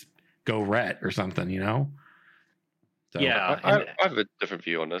 I just go ret or something, So, yeah. I have a different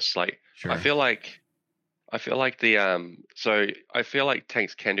view on this. Like, sure. I feel like I feel like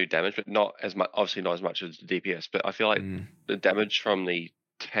tanks can do damage, but not as much, obviously not as much as the DPS, but I feel like the damage from the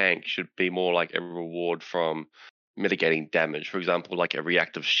tank should be more like a reward from mitigating damage. For example, like a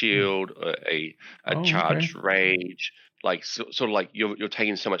reactive shield, or a charged rage. Like sort of like you're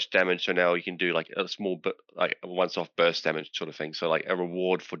taking so much damage, so now you can do like a small like a once-off burst damage sort of thing. So like a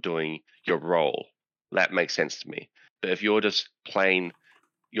reward for doing your role. That makes sense to me. But if you're just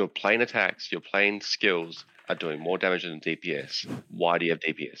your plain attacks, your plain skills are doing more damage than DPS, why do you have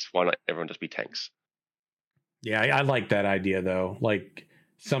DPS? Why not everyone just be tanks? Yeah, I like that idea though. Like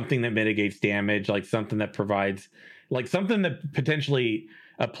something that mitigates damage, like something that provides, like something that potentially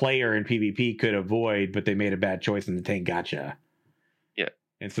a player in PvP could avoid, but they made a bad choice and the tank gotcha. Yeah.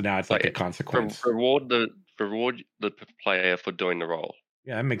 And so now it's like a consequence. Reward the player for doing the role.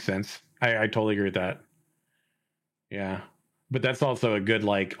 Yeah, that makes sense. I totally agree with that. Yeah. But that's also a good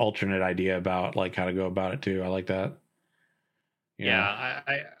like alternate idea about like how to go about it too. I like that. Yeah,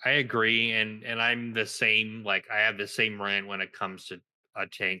 I agree, and I'm the same. Like I have the same rant when it comes to a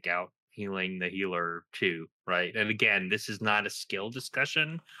tank out healing the healer too, right? And again, this is not a skill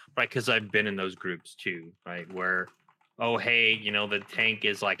discussion, right? Because I've been in those groups too, right? Where, oh hey, the tank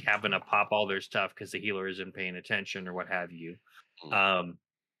is like having to pop all their stuff because the healer isn't paying attention or what have you. Um,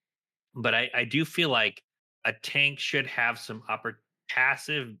 but I do feel like a tank should have some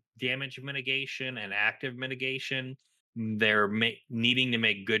passive damage mitigation and active mitigation. They're needing to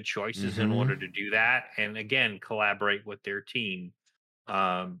make good choices in order to do that, and again, collaborate with their team.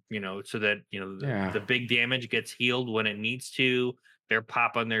 So that the big damage gets healed when it needs to. They're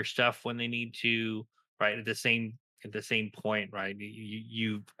popping their stuff when they need to. Right at the same point, right?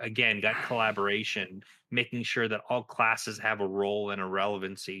 You again got collaboration, making sure that all classes have a role and a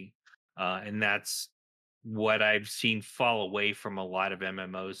relevancy. And that's what I've seen fall away from a lot of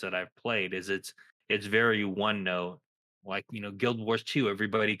MMOs that I've played. Is it's very one note, like Guild Wars 2.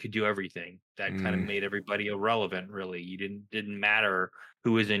 Everybody could do everything. That kind of made everybody irrelevant. Really, you didn't matter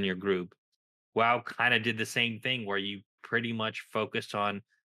who was in your group. WoW kind of did the same thing, where you pretty much focused on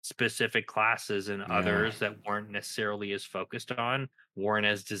specific classes, and others that weren't necessarily as focused on weren't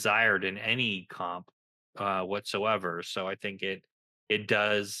as desired in any comp whatsoever. So I think it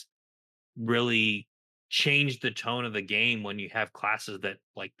does really change the tone of the game when you have classes that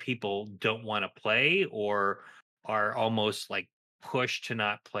like people don't want to play, or are almost like pushed to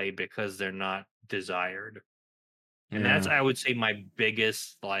not play because they're not desired. And that's, I would say, my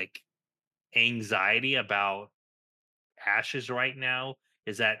biggest like anxiety about Ashes right now,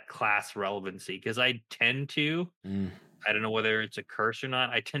 is that class relevancy. Because I tend to, I don't know whether it's a curse or not,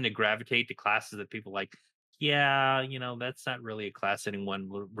 I tend to gravitate to classes that people like, that's not really a class anyone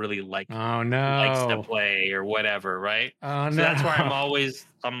really likes to play or whatever, right? So that's why I'm always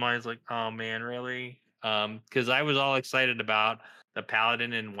like, oh man, really? Because I was all excited about the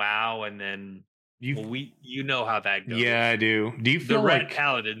Paladin and WoW, and then you know how that goes. Yeah, I do. Do you feel the Red like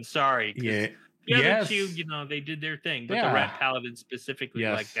Paladin? Sorry, yeah. The other two, they did their thing, but the Red Paladin specifically,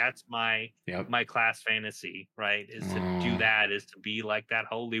 like that's my class fantasy, right? Is to do that, is to be like that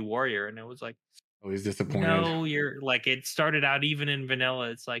holy warrior, and it was like, always disappointed. No, you're like, it started out even in vanilla.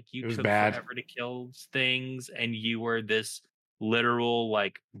 It's like you took forever to kill things, and you were this literal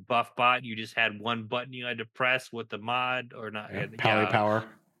like buff bot. You just had one button you had to press with the mod or not. Pally power.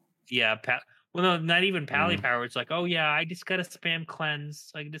 Yeah. Well, no, not even Pally power. It's like, oh yeah, I just gotta spam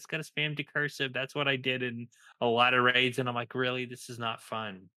cleanse. I just gotta spam decursive. That's what I did in a lot of raids, and I'm like, really, this is not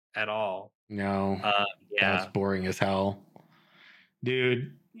fun at all. No, that's boring as hell,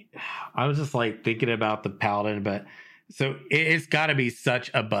 dude. I was just like thinking about the Paladin, but so it's got to be such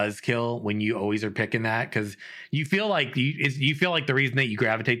a buzzkill when you always are picking that, because you feel like you feel like the reason that you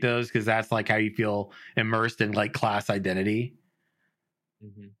gravitate those, because that's like how you feel immersed in like class identity.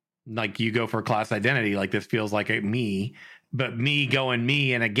 Like you go for class identity, like this feels like me, but me going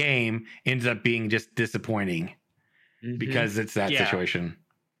me in a game ends up being just disappointing because it's that situation.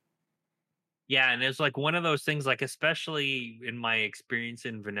 Yeah, and it's like one of those things, like especially in my experience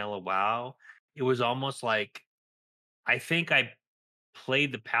in vanilla WoW, it was almost like I think I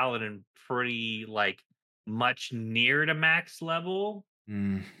played the Paladin pretty like much near to max level.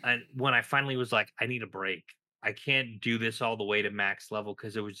 And when I finally was like, I need a break. I can't do this all the way to max level,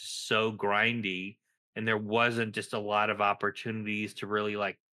 because it was just so grindy, and there wasn't just a lot of opportunities to really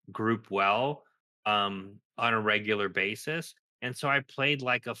like group well on a regular basis. And so I played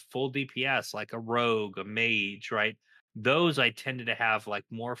like a full DPS, like a rogue, a mage, right? Those I tended to have like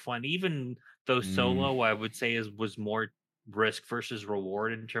more fun. Even though solo, I would say was more risk versus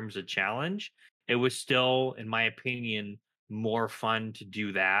reward in terms of challenge. It was still, in my opinion, more fun to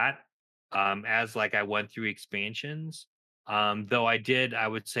do that. As like I went through expansions. Though I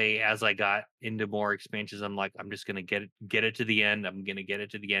would say as I got into more expansions, I'm like, I'm just gonna get it to the end. I'm gonna get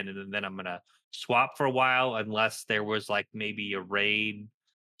it to the end, and then I'm gonna swap for a while, unless there was like maybe a raid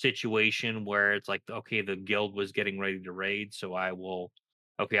situation where it's like, okay, the guild was getting ready to raid, so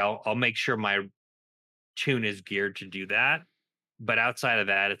I'll make sure my tune is geared to do that. But outside of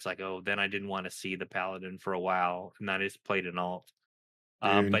that, it's like, oh, then I didn't want to see the Paladin for a while, and I just played an alt.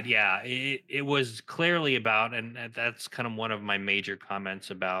 But yeah, it was clearly about, and that's kind of one of my major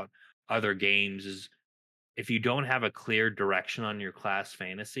comments about other games, is if you don't have a clear direction on your class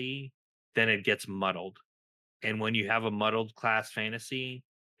fantasy, then it gets muddled. And when you have a muddled class fantasy,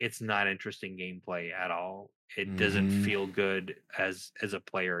 it's not interesting gameplay at all. It doesn't feel good as a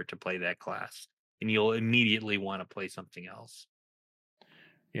player to play that class, and you'll immediately want to play something else.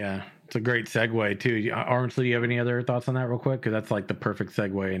 Yeah, it's a great segue too. Armsley, do you have any other thoughts on that real quick? Because that's like the perfect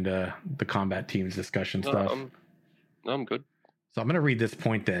segue into the combat teams discussion stuff. No, I'm good. So I'm going to read this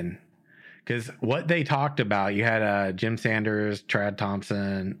point then, because what they talked about, you had Jim Sanders, Trad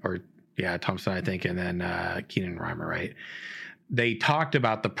Thompson, Thompson, I think, and then Keenan Reimer, right? They talked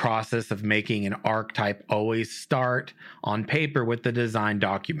about the process of making an archetype always start on paper with the design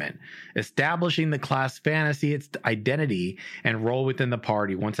document, establishing the class fantasy, its identity, and role within the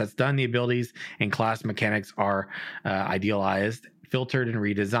party. Once that's done, the abilities and class mechanics are idealized, filtered, and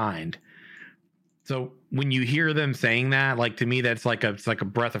redesigned. So when you hear them saying that, like, to me, that's like a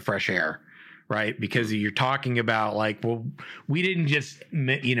breath of fresh air, right? Because you're talking about, like, well, we didn't just,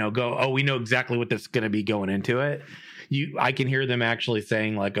 go, oh, we know exactly what this is going to be going into it. I can hear them actually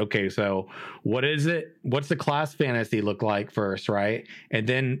saying, like, okay, so what is it? What's the class fantasy look like first, right? And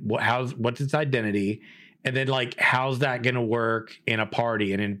then what's its identity? And then, like, how's that going to work in a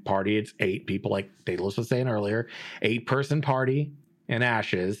party? And in party, it's 8 people, like Daedalus was saying earlier, 8-person party in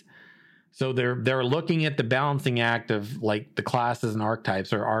Ashes. So they're looking at the balancing act of, like, the classes and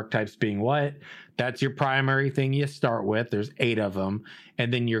archetypes, or archetypes being what? That's your primary thing you start with. There's 8 of them.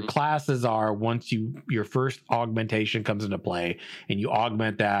 And then your classes are, once your first augmentation comes into play, and you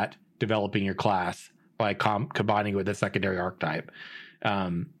augment that, developing your class by combining with a secondary archetype.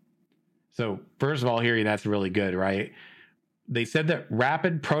 So first of all, hearing that's really good, right? They said that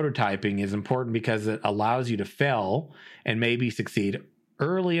rapid prototyping is important because it allows you to fail and maybe succeed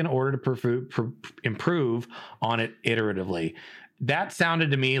early in order to improve on it iteratively. That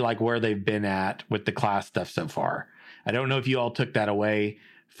sounded to me like where they've been at with the class stuff so far. I don't know if you all took that away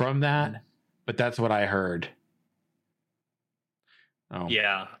from that, but that's what I heard. Oh.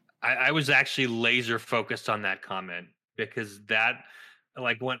 Yeah, I was actually laser focused on that comment, because that,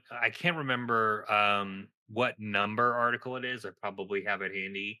 like, when I can't remember what number article it is. I probably have it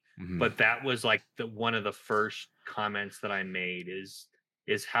handy, but that was like one of the first comments that I made is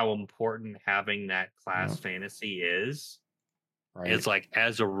how important having that class fantasy is. Right. It's like,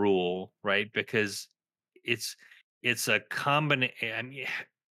 as a rule, right? Because it's a combination. I mean,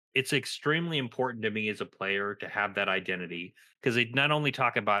 it's extremely important to me as a player to have that identity, because they not only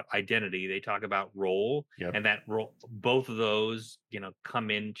talk about identity, they talk about role. Yep. And that role, both of those,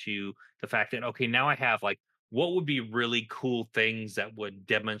 come into the fact that, okay, now I have, like, what would be really cool things that would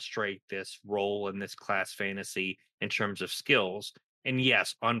demonstrate this role in this class fantasy in terms of skills. And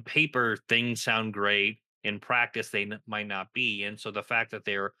yes, on paper, things sound great. In practice, they might not be. And so the fact that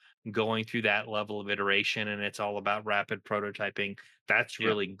they're going through that level of iteration, and it's all about rapid prototyping, that's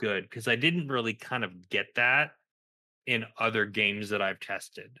really good, because I didn't really kind of get that in other games that I've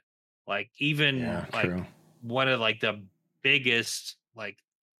tested. Like, even true. One of, like, the biggest, like,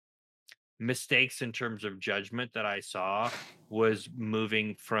 mistakes in terms of judgment that I saw was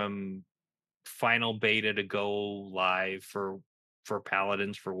moving from final beta to go live for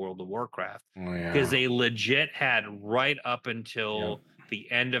Paladins for World of Warcraft, because they legit had, right up until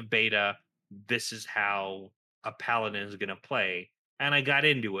the end of beta, this is how a Paladin is going to play. And I got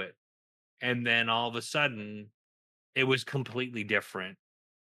into it, and then all of a sudden it was completely different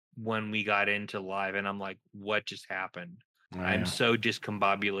when we got into live, and I'm like, what just happened? I'm so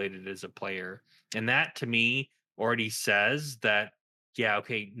discombobulated as a player. And that, to me, already says that,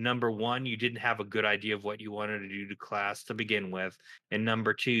 okay, number one, you didn't have a good idea of what you wanted to do to class to begin with. And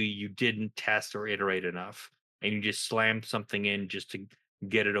number two, you didn't test or iterate enough. And you just slammed something in just to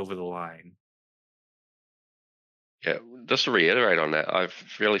get it over the line. Yeah, just to reiterate on that, I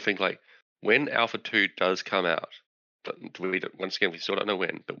really think, like, when Alpha 2 does come out, but once again, we still don't know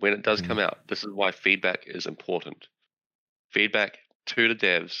when, but when it does come out, this is why feedback is important. Feedback to the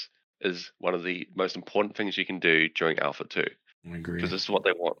devs is one of the most important things you can do during Alpha 2. I agree. Because this is what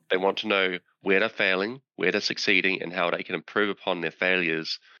they want. They want to know where they're failing, where they're succeeding, and how they can improve upon their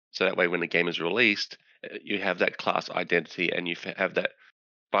failures. So that way, when the game is released, you have that class identity and you have that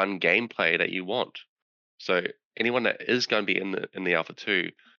fun gameplay that you want. So anyone that is going to be in the Alpha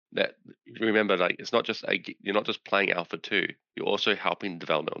 2, that, remember, like, it's not just you're not just playing Alpha 2, you're also helping the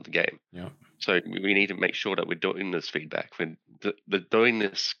development of the game. Yeah. So we need to make sure that we're doing this feedback. We're doing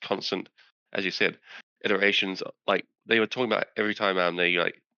this constant, as you said, iterations. Like, they were talking about every time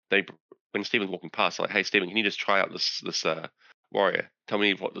when Stephen's walking past, like, hey Stephen, can you just try out this warrior? Tell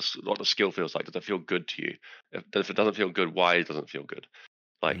me what the skill feels like. Does it feel good to you? If it doesn't feel good, why it doesn't feel good?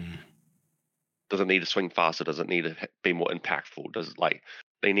 Like, does it need to swing faster? Does it need to be more impactful? Does, like,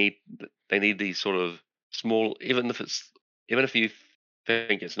 they need these sort of small, even if you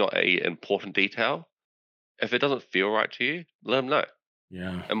think it's not a important detail, if it doesn't feel right to you, let them know.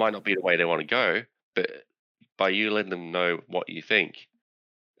 Yeah, it might not be the way they want to go, but by you letting them know what you think,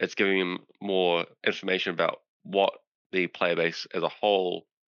 it's giving them more information about what the player base as a whole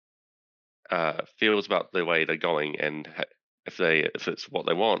feels about the way they're going, and if it's what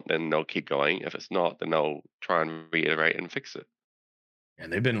they want, then they'll keep going. If it's not, then they'll try and reiterate and fix it.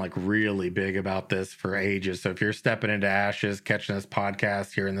 And they've been like really big about this for ages. So if you're stepping into Ashes, catching this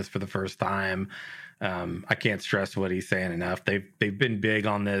podcast, hearing this for the first time, I can't stress what he's saying enough. They've been big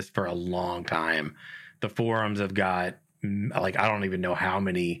on this for a long time. The forums have got like I don't even know how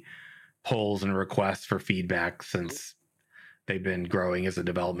many polls and requests for feedback since they've been growing as a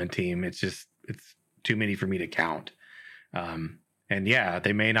development team. It's too many for me to count. And yeah,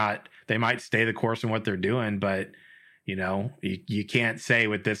 they might stay the course in what they're doing, but you can't say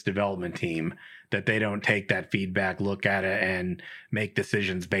with this development team that they don't take that feedback, look at it, and make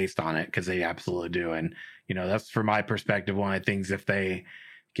decisions based on it, because they absolutely do. And that's from my perspective one of the things. If they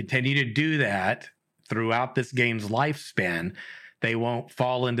continue to do that throughout this game's lifespan, they won't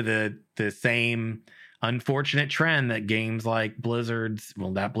fall into the same unfortunate trend that games like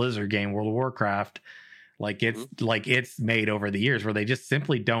that Blizzard game, World of Warcraft, it's made over the years, where they just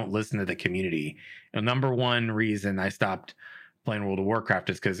simply don't listen to the community. The number one reason I stopped playing World of Warcraft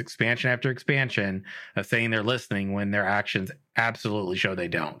is because expansion after expansion of saying they're listening when their actions absolutely show they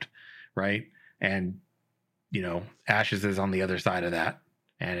don't, right? And Ashes is on the other side of that,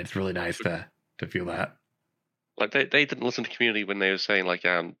 and it's really nice to feel that. Like they didn't listen to community when they were saying like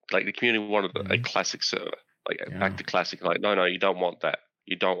the community wanted a classic server, back to classic. Like no, you don't want that.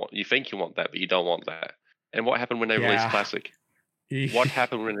 You think you want that, but you don't want that. And what happened when they released Classic? What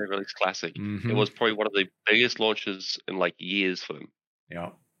happened when they released Classic? Mm-hmm. It was probably one of the biggest launches in years for them. Yeah.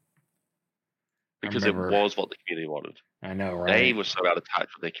 Because it was what the community wanted. I know, right? They were so out of touch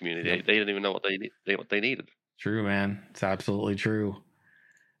with their community. Yep. They didn't even know what they needed. True, man. It's absolutely true.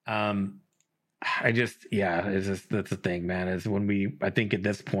 That's the thing, man, is I think at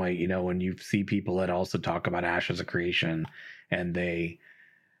this point, when you see people that also talk about Ashes of Creation and they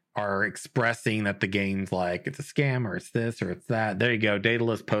are expressing that the game's like it's a scam or it's this or it's that. There you go.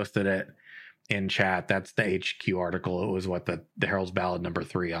 Daedalus posted it in chat. That's the HQ article. It was the Herald's Ballad number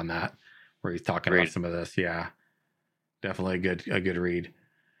 3 on that, where he's talking about some of this. Yeah, definitely a good read.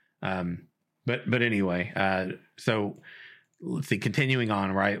 But anyway, so let's see. Continuing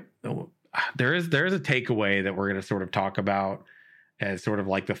on, right? There is a takeaway that we're going to sort of talk about as sort of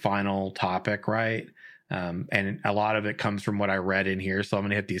like the final topic, right? And a lot of it comes from what I read in here. So I'm going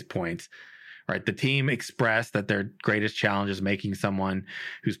to hit these points. Right. The team expressed that their greatest challenge is making someone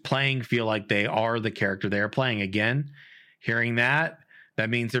who's playing feel like they are the character they are playing. Again, hearing that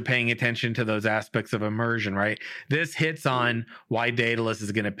means they're paying attention to those aspects of immersion, right? This hits on why Daedalus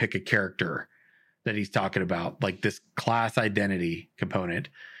is going to pick a character that he's talking about, like this class identity component.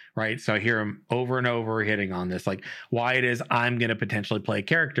 Right. So I hear him over and over hitting on this, like why it is I'm going to potentially play a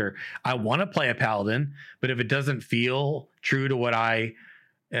character. I want to play a paladin, but if it doesn't feel true to what I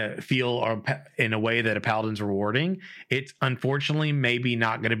feel or in a way that a paladin's rewarding, it's unfortunately maybe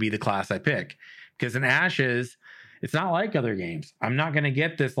not going to be the class I pick. Because in Ashes, it's not like other games. I'm not going to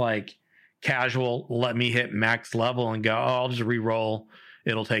get this like casual, let me hit max level and go, I'll just re-roll.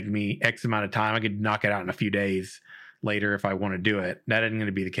 It'll take me X amount of time. I could knock it out in a few days later if I want to do it. That isn't going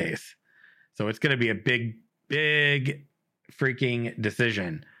to be the case. So it's going to be a big freaking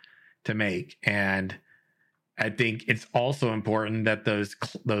decision to make. And I think it's also important that those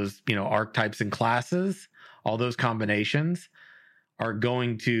archetypes and classes, all those combinations are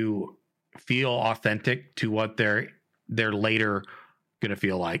going to feel authentic to what they're later going to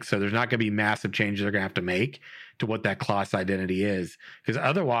feel like. So there's not going to be massive changes they're going to have to make to what that class identity is, because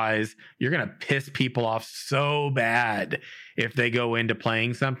otherwise you're going to piss people off so bad if they go into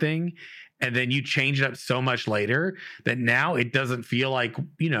playing something and then you change it up so much later that now it doesn't feel like,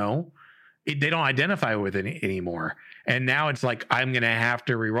 they don't identify with it anymore. And now it's like, I'm going to have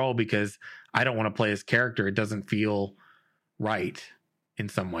to re-roll because I don't want to play this character. It doesn't feel right in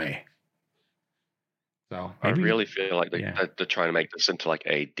some way. So I really feel like they're trying to make this into like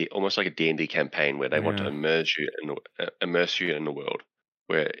almost like a D&D campaign where they want to immerse you in the world,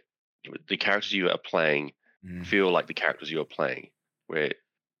 where the characters you are playing feel like the characters you are playing. Where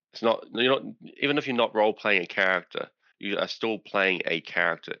it's not, even if you're not role playing a character, you are still playing a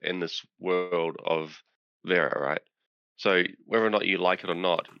character in this world of Vera, right? So whether or not you like it or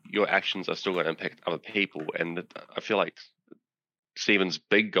not, your actions are still going to impact other people, and I feel like Steven's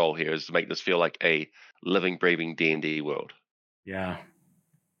big goal here is to make this feel like a living, breathing D&D world. Yeah,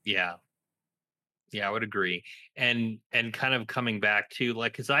 I would agree. And kind of coming back to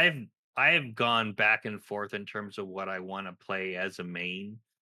because I have gone back and forth in terms of what I want to play as a main.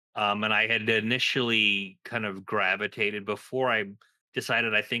 And I had initially kind of gravitated before I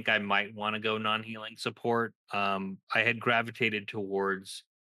decided I think I might want to go non-healing support. I had gravitated towards,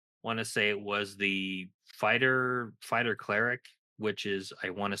 want to say it was the fighter cleric, which is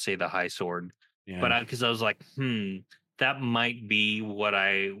I want to say the high sword, but because I was like, that might be what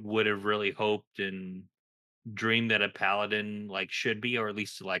I would have really hoped and dreamed that a paladin like should be, or at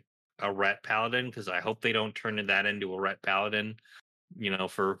least like a ret paladin, because I hope they don't turn that into a ret paladin,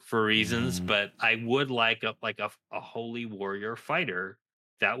 for reasons. But I would like a holy warrior fighter.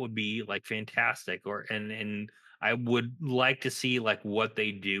 That would be like fantastic. And I would like to see like what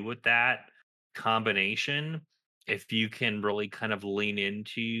they do with that combination. If you can really kind of lean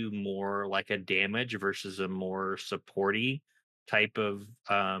into more like a damage versus a more supporty type of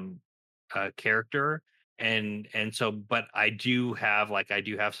character. And so, but I do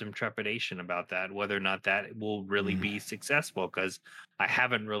have some trepidation about that, whether or not that will really be successful, because I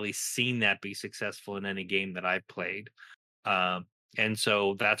haven't really seen that be successful in any game that I've played. And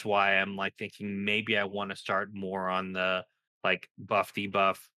so that's why I'm like thinking maybe I want to start more on the like buff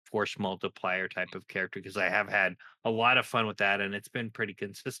debuff force multiplier type of character, because I have had a lot of fun with that and it's been pretty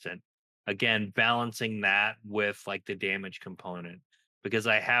consistent. Again, balancing that with like the damage component, because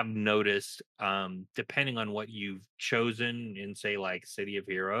I have noticed, depending on what you've chosen in, say, like City of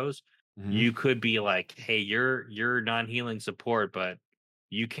Heroes, you could be like, hey, you're non-healing support, but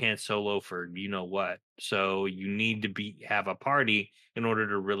you can't solo for what. So you need to have a party in order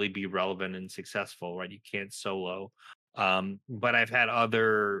to really be relevant and successful, right? You can't solo. But I've had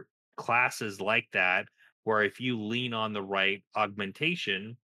other classes like that where if you lean on the right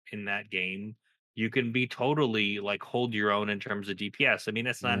augmentation in that game, you can be totally like hold your own in terms of DPS. I mean,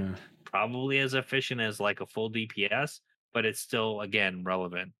 it's not probably as efficient as like a full DPS, but it's still, again,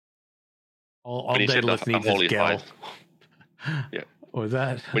 relevant. All Daedalus needs is skill. Yeah. What was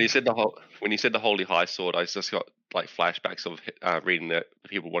that? When you said the Holy High Sword, I just got like flashbacks of reading that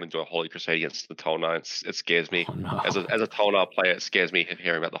people want to do a Holy Crusade against the Tolnar. It scares me. As a Tolnar player, it scares me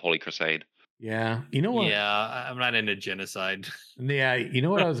hearing about the Holy Crusade. Yeah, you know what? Yeah, I'm not into genocide. Yeah, you know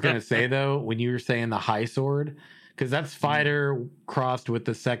what I was gonna say though, when you were saying the high sword, because that's fighter crossed with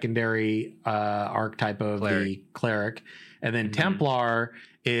the secondary archetype of the cleric, and then Templar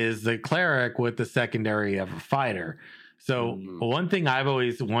is the cleric with the secondary of a fighter. So one thing I've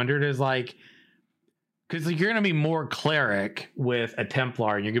always wondered is like, because you're going to be more cleric with a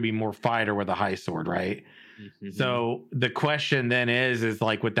Templar and you're going to be more fighter with a high sword, right? So the question then is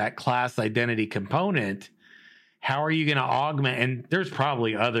like with that class identity component, how are you going to augment? And there's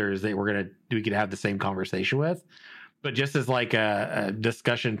probably others that we could have the same conversation with, but just as like a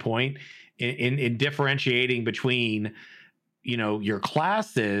discussion point in differentiating between your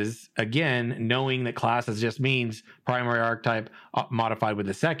classes, again, knowing that classes just means primary archetype modified with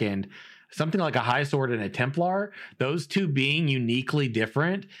a second, something like a high sword and a Templar, those two being uniquely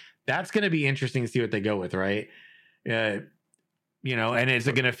different, that's going to be interesting to see what they go with, right? And is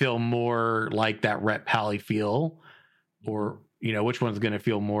it going to feel more like that Ret Pally feel, or which one's going to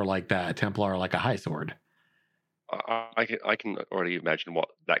feel more like that, a Templar or like a high sword? I can already imagine what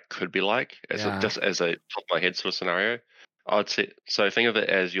that could be like just as a top of my head sort of scenario. I'd say, so think of it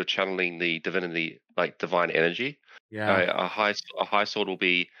as you're channeling the divinity, like divine energy. A high sword will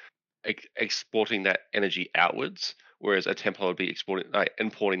be exporting that energy outwards, whereas a Templar would be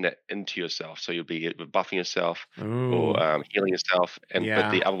importing that into yourself. So you'll be buffing yourself or healing yourself,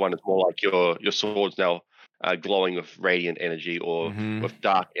 but the other one is more like your sword's now glowing with radiant energy or with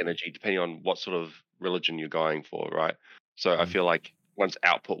dark energy, depending on what sort of religion you're going for, right? So I feel like one's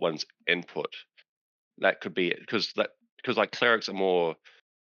output, one's input. That could be it, because like clerics are more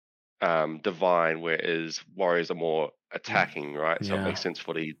divine, whereas warriors are more attacking, right? So it makes sense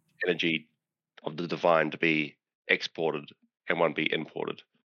for the energy of the divine to be exported and one be imported.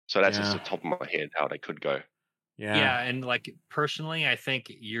 So that's just the top of my head how they could go. Yeah, and like personally, I think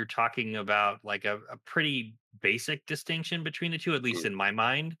you're talking about like a pretty basic distinction between the two, at least in my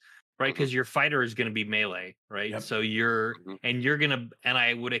mind, right? Because your fighter is going to be melee, right? So and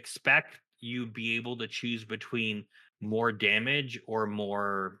I would expect you be able to choose between more damage or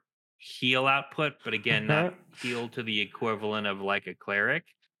more heal output, but again, not heal to the equivalent of like a cleric.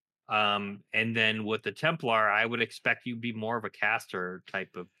 And then with the Templar, I would expect you to be more of a caster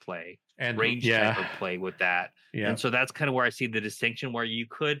type of play and range type of play with that. And so that's kind of where I see the distinction, where you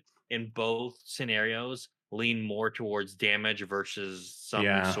could in both scenarios lean more towards damage versus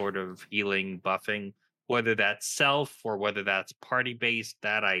some sort of healing buffing, whether that's self or whether that's party based.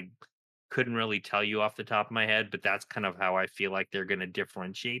 That I couldn't really tell you off the top of my head, but that's kind of how I feel like they're going to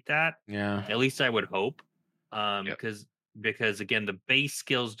differentiate that. At least I would hope. Because again, the base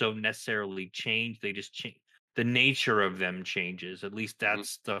skills don't necessarily change. They just change. The nature of them changes. At least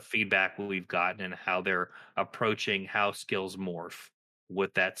that's the feedback we've gotten, and how they're approaching how skills morph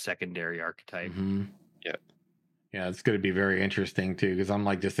with that secondary archetype. Yeah, it's going to be very interesting too, because I'm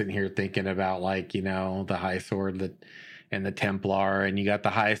like just sitting here thinking about like, you know, the high sword that and the Templar, and you got the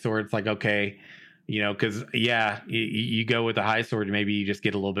high sword. It's like, okay, you know, because yeah, you go with the high sword, maybe you just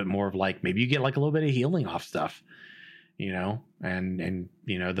get a little bit more of like, maybe you get like a little bit of healing off stuff, you know, and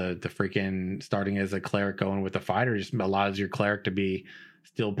you know, the freaking starting as a cleric going with the fighter just allows your cleric to be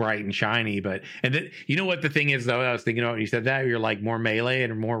still bright and shiny. But and then you know what the thing is though, I was thinking about when you said that, you're like more melee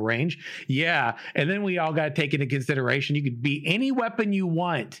and more range. Yeah. And then we all got to take into consideration you could be any weapon you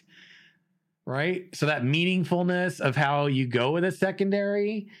want, right? So that meaningfulness of how you go with a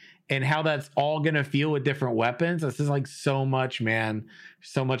secondary and how that's all going to feel with different weapons. This is like so much, man,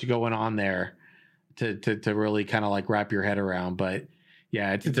 so much going on there to really kind of like wrap your head around. But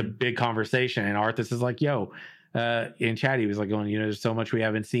yeah, it's a big conversation. And Arthas is like, yo, in chat, he was like going, you know, there's so much we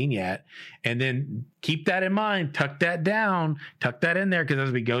haven't seen yet. And then keep that in mind, tuck that down, tuck that in there. Cause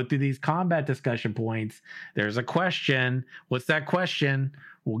as we go through these combat discussion points, there's a question. What's that question?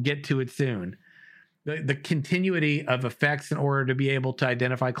 We'll get to it soon. The continuity of effects in order to be able to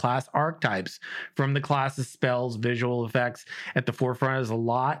identify class archetypes from the class's spells, visual effects at the forefront is a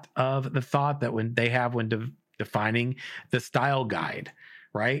lot of the thought that when they have when defining the style guide,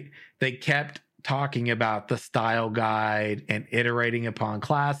 right? They kept talking about the style guide and iterating upon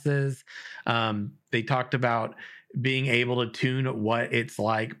classes. They talked about being able to tune what it's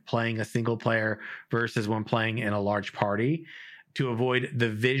like playing a single player versus when playing in a large party to avoid the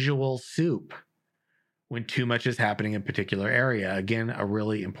visual soup when too much is happening in a particular area. Again, a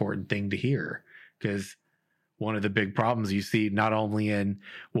really important thing to hear, because one of the big problems you see not only in,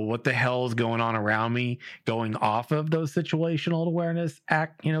 well, what the hell is going on around me, going off of those situational awareness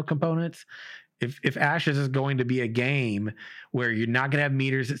components. If Ashes is going to be a game where you're not going to have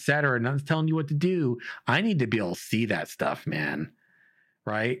meters, et cetera, nothing's telling you what to do, I need to be able to see that stuff, man.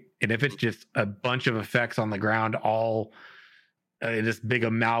 Right? And if it's just a bunch of effects on the ground, all this big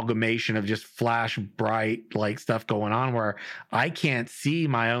amalgamation of just flash bright like stuff going on where I can't see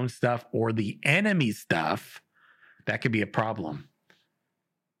my own stuff or the enemy stuff, that could be a problem.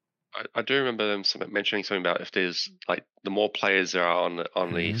 I do remember them mentioning something about if there's like the more players there are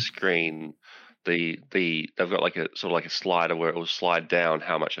on the screen, they've got like a sort of like a slider where it will slide down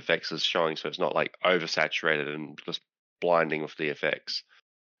how much effects is showing, so it's not like oversaturated and just blinding with the effects.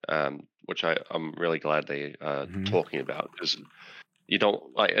 Which I'm really glad they are talking about, because you don't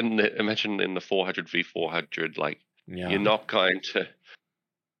like, and imagine in the 400 v 400, like you're not going to,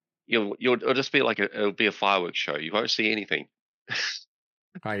 it'll just be like it'll be a fireworks show. You won't see anything.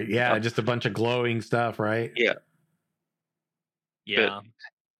 Right? Yeah, just a bunch of glowing stuff, right? Yeah. Yeah. But,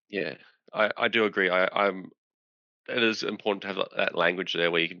 yeah, I do agree. It is important to have that language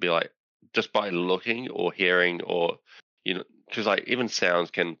there where you can be like, just by looking or hearing, or you know, because like even sounds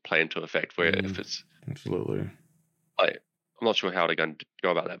can play into effect where if it's absolutely like, I'm not sure how they're going to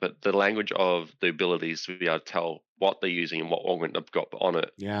go about that, but the language of the abilities to be able to tell what they're using and what augment they've got on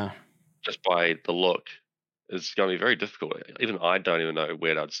it, just by the look, is going to be very difficult. Even I don't even know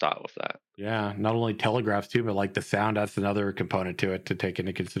where I'd start with that. Yeah, not only telegraphs too, but like the sound, that's another component to it to take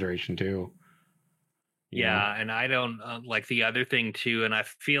into consideration too. Yeah, and I don't like the other thing too, and I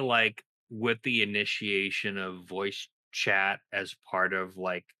feel like with the initiation of voice chat as part of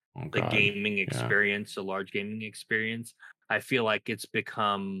like the gaming experience, a large gaming experience, I feel like it's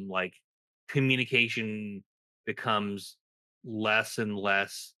become like communication becomes less and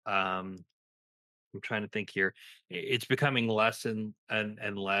less. I'm trying to think here. It's becoming less and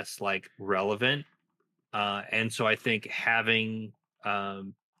less like relevant, and so I think having what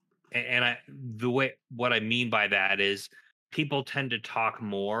I mean by that is people tend to talk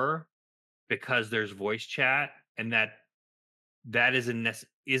more because there's voice chat, and that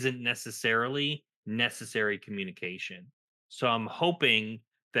isn't necessarily necessary communication. So I'm hoping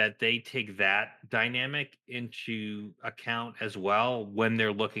that they take that dynamic into account as well when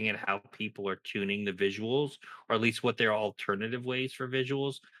they're looking at how people are tuning the visuals, or at least what their alternative ways for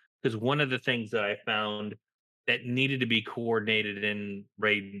visuals. Because one of the things that I found that needed to be coordinated in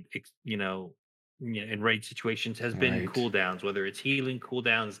raid, in raid situations has been cooldowns, whether it's healing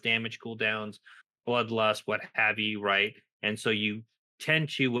cooldowns, damage cooldowns, bloodlust, what have you, right? And so you tend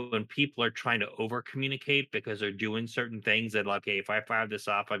to, when people are trying to over communicate because they're doing certain things that, like, okay, if I fire this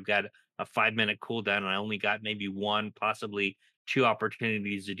off, I've got a 5-minute cooldown and I only got maybe one, possibly two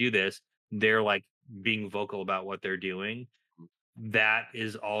opportunities to do this. They're like being vocal about what they're doing. That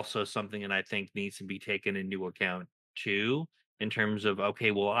is also something that I think needs to be taken into account too, in terms of,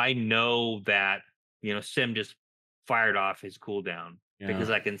 okay, well, I know that, Sim just fired off his cooldown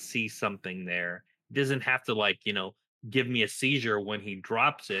because I can see something there. It doesn't have to, like, give me a seizure when he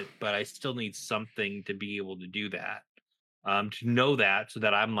drops it, but I still need something to be able to do that. To know that, so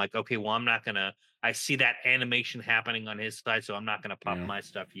that I'm like, okay, well, I'm not gonna. I see that animation happening on his side, so I'm not gonna pop my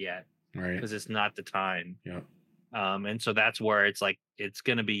stuff yet, right? Because it's not the time. Yep. And so that's where it's like it's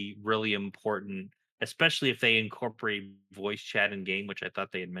gonna be really important, especially if they incorporate voice chat in game, which I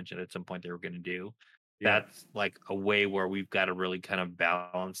thought they had mentioned at some point they were gonna do. Yep. That's like a way where we've got to really kind of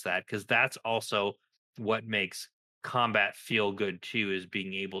balance that, because that's also what makes combat feel good too, is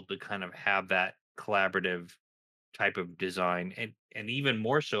being able to kind of have that collaborative type of design, and even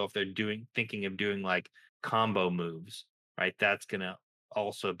more so if they're thinking of doing like combo moves, right? That's gonna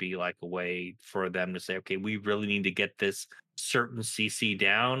also be like a way for them to say, okay, we really need to get this certain CC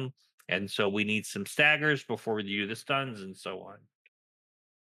down, and so we need some staggers before we do the stuns and so on.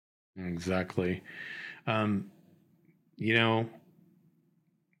 Exactly. You know,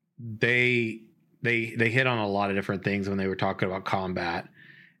 they hit on a lot of different things when they were talking about combat,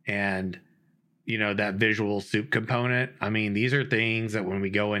 and you know, that visual soup component. I mean, these are things that when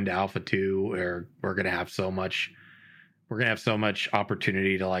we go into Alpha 2, we're gonna have so much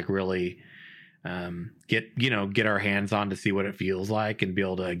opportunity to like really get our hands on, to see what it feels like and be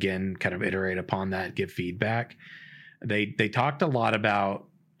able to again kind of iterate upon that, give feedback. They talked a lot about,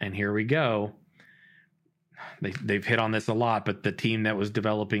 and here we go, they've hit on this a lot, but the team that was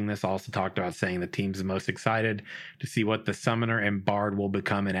developing this also talked about saying the team's the most excited to see what the summoner and bard will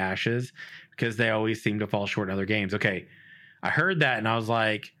become in Ashes, because they always seem to fall short in other games. Okay, I heard that and I was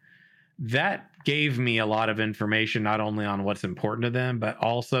like, that gave me a lot of information, not only on what's important to them, but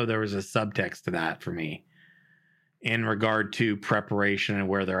also there was a subtext to that for me in regard to preparation and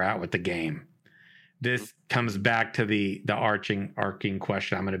where they're at with the game. This comes back to the arcing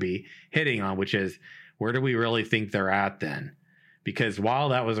question I'm going to be hitting on, which is, where do we really think they're at then? Because while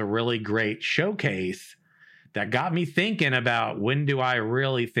that was a really great showcase, that got me thinking about, when do I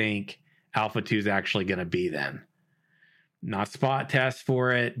really think Alpha 2 is actually going to be then? Not spot tests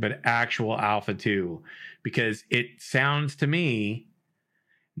for it, but actual Alpha 2. Because it sounds to me,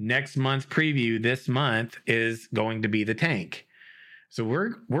 next month's preview this month is going to be the tank. So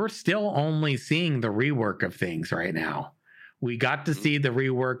we're still only seeing the rework of things right now. We got to see the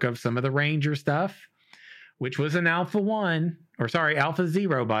rework of some of the Ranger stuff, which was an Alpha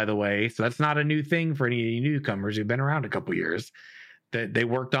 0, by the way. So that's not a new thing for any newcomers who've been around a couple years. That they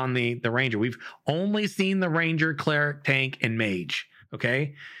worked on the Ranger. We've only seen the Ranger, Cleric, Tank, and Mage.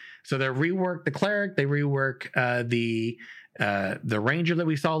 Okay, so they reworked the Cleric. They rework the Ranger that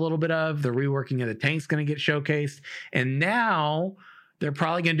we saw a little bit of. The reworking of the Tank's going to get showcased, and now they're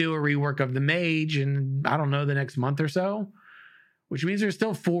probably going to do a rework of the Mage in, I don't know, the next month or so. Which means there's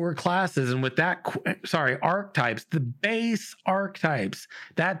still 4 classes. And with that, archetypes, the base archetypes,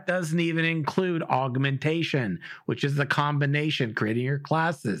 that doesn't even include augmentation, which is the combination, creating your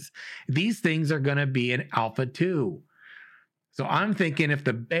classes. These things are going to be in Alpha 2. So I'm thinking, if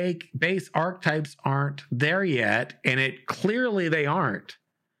the base archetypes aren't there yet, and clearly they aren't,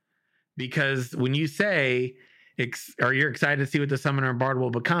 because when you say, or you're excited to see what the Summoner and Bard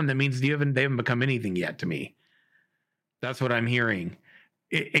will become, that means they haven't become anything yet to me. That's what I'm hearing,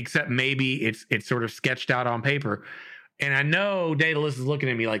 except maybe it's sort of sketched out on paper. And I know Daedalus is looking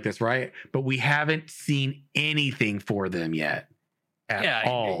at me like this, right? But we haven't seen anything for them yet at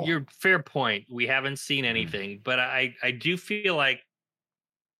all. Your fair point. We haven't seen anything, but I do feel like,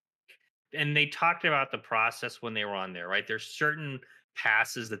 and they talked about the process when they were on there, right? There's certain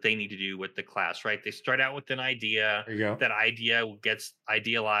passes that they need to do with the class, right? They start out with an idea. There you go. That idea gets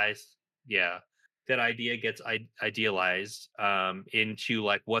idealized. Yeah. That idea gets idealized into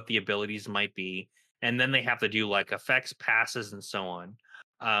like what the abilities might be, and then they have to do like effects passes and so on.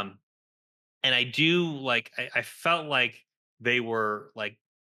 And I do like, I felt like they were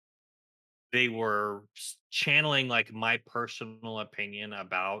channeling like my personal opinion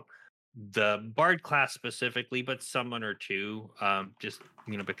about the Bard class specifically, but Summoner too, just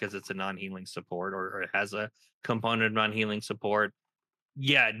because it's a non-healing support, or it has a component of non-healing support.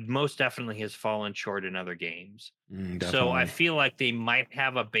 Yeah, most definitely has fallen short in other games. So I feel like they might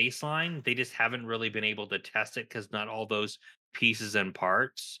have a baseline. They just haven't really been able to test it, because not all those pieces and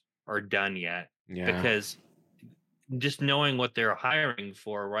parts are done yet. Yeah. Because just knowing what they're hiring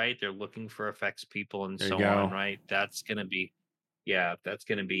for, right? They're looking for effects people and so on, right? That's going to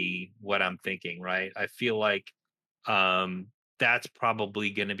be what I'm thinking, right? I feel like that's probably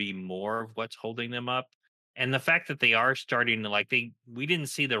going to be more of what's holding them up. And the fact that they are starting to we didn't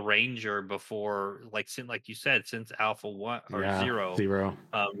see the Ranger before, like you said, since Alpha 1 or 0,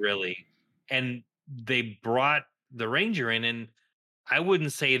 really. And they brought the Ranger in, and I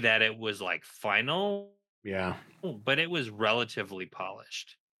wouldn't say that it was like final, Yeah, but it was relatively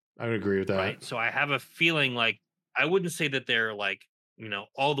polished. I would agree with that. Right. So I have a feeling like I wouldn't say that they're like,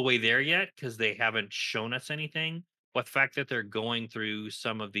 all the way there yet because they haven't shown us anything. But the fact that they're going through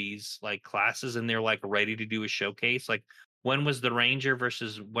some of these like classes and they're like ready to do a showcase, like when was the Ranger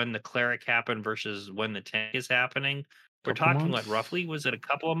versus when the Cleric happened versus when the tank is happening? We're Couple talking months. what roughly was it a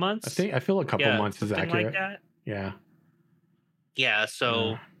couple of months? I feel a couple Yeah, months is something like accurate. that. Yeah. Yeah,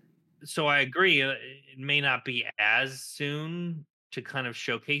 Yeah. so I agree. It may not be as soon to kind of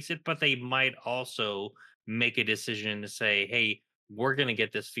showcase it, but they might also make a decision to say, "Hey, we're going to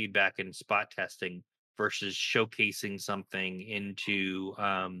get this feedback in spot testing versus showcasing something into,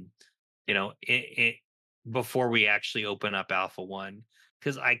 it before we actually open up Alpha One."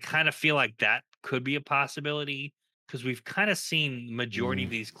 Because I kind of feel like that could be a possibility. Because we've kind of seen majority Mm,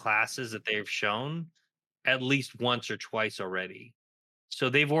 of these classes that they've shown at least once or twice already, so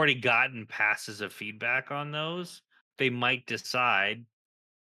they've already gotten passes of feedback on those. They might decide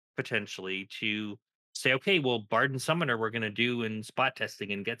potentially to say, okay, well, Bard and Summoner we're going to do in spot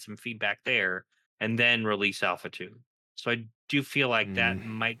testing and get some feedback there and then release Alpha 2. So I do feel like that mm,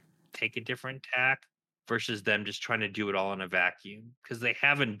 might take a different tack versus them just trying to do it all in a vacuum because they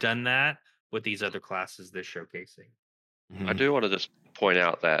haven't done that with these other classes they're showcasing. I mhm. do want to just point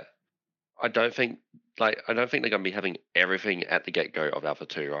out that I don't think I don't think they're going to be having everything at the get go of Alpha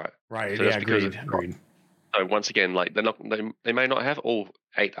 2, right? Right. So Yeah. just because it's Agreed. not, Agreed. so once again, like they may not have all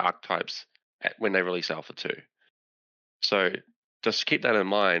 8 archetypes when they release Alpha 2. So just keep that in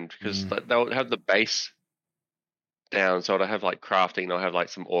mind because Mm, they'll have the base down, so they'll have like crafting, they'll have like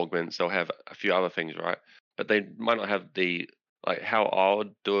some augments, they'll have a few other things, right? But they might not have the like how I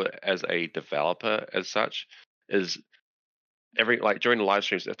would do it as a developer as such is every like during the live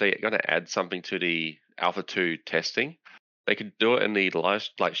streams if they're going to add something to the Alpha 2 testing, they could do it in the live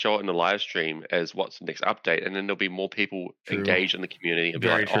like show it in the live stream as what's the next update, and then there'll be more people true. engaged in the community and be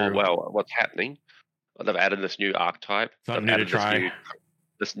Very like, oh true. well, what's happening? They've added this new archetype, they've Something new to added this try. new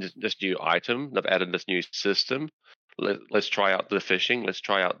this new item. They've added this new system. Let's try out the fishing. Let's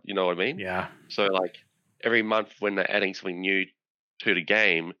try out, you know what I mean? Yeah. So like every month when they're adding something new to the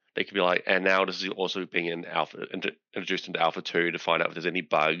game, they could be like, and now this is also being in alpha introduced into Alpha 2 to find out if there's any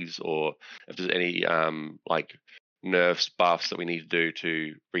bugs or if there's any like nerfs buffs that we need to do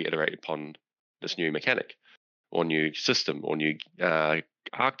to reiterate upon this new mechanic or new system or new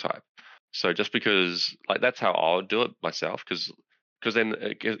archetype. So just because like that's how I would do it myself, because then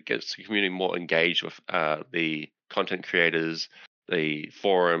it gets the community more engaged with the content creators, the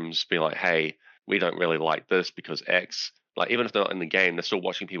forums, being like, hey, we don't really like this because X. Like even if they're not in the game, they're still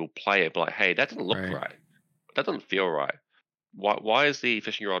watching people play it. But like, hey, that doesn't look Right. right. That doesn't feel right. Why is the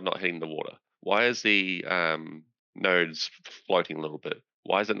fishing rod not hitting the water? Why is the nodes floating a little bit?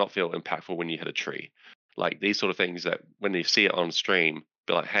 Why does it not feel impactful when you hit a tree? Like these sort of things that when they see it on stream,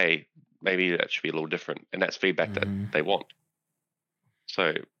 be like, hey, maybe that should be a little different, and that's feedback that Hmm. they want.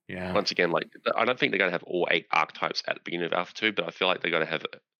 So Yeah. once again, like I don't think they're going to have all 8 archetypes at the beginning of Alpha 2, but I feel like they're going to have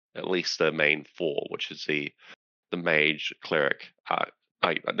at least the main 4, which is the mage, cleric.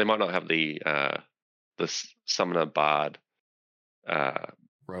 Like they might not have the summoner, bard,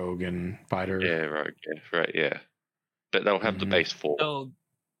 Rogue and fighter. yeah, rogue, yeah, right, yeah. But they'll have the Mhm. base 4. So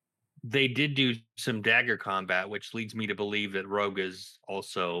they did do some dagger combat, which leads me to believe that Rogue is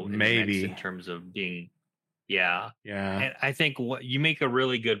also in the mix Maybe. in terms of being, yeah. Yeah. And I think what you make a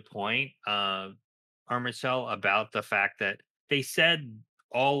really good point, Armicell, about the fact that they said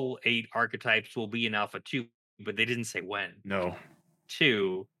all 8 archetypes will be in Alpha 2, but they didn't say when. No.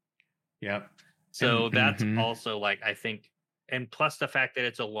 2. Yep. So that's Mhm. also like I think, and plus the fact that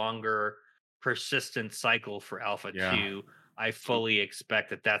it's a longer persistent cycle for Alpha Yeah. 2, I fully expect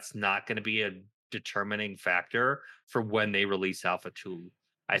that that's not going to be a determining factor for when they release Alpha 2.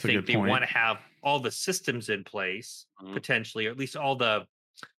 I That's a think good they point. want to have all the systems in place, Mhm. potentially, or at least all the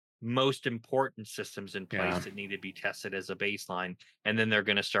most important systems in place Yeah. that need to be tested as a baseline. And then they're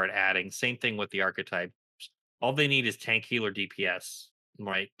going to start adding. Same thing with the archetypes. All they need is tank, healer, DPS,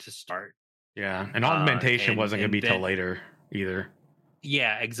 right, to start. Yeah. And augmentation wasn't going to be till then later either.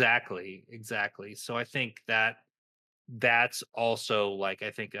 yeah, exactly, so I think that that's also like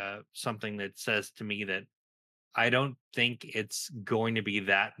I think something that says to me that I don't think it's going to be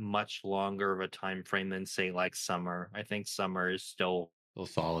that much longer of a time frame than say like summer. I think summer is still, Still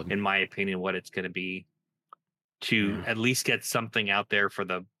solid. in my opinion, what it's going to be to Yeah. at least get something out there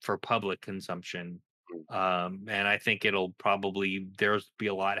for public consumption. And I think it'll probably there's be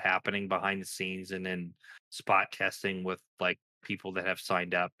a lot happening behind the scenes and then spot testing with like people that have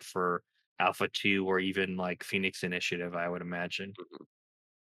signed up for Alpha 2 or even like Phoenix Initiative, I would imagine.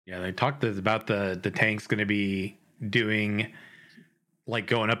 Yeah, they talked about the tank's going to be doing like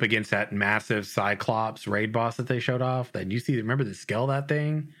going up against that massive Cyclops raid boss that they showed off. That you see, remember the scale of that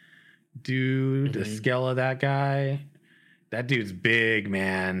thing, dude? The scale of that guy. That dude's big,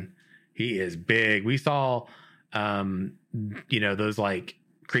 man. He is big. We saw, those like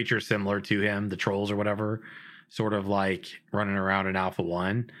creatures similar to him, the trolls or whatever, sort of like running around in Alpha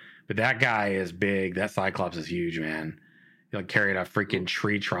 1. But that guy is big. That Cyclops is huge, man. He like carried a freaking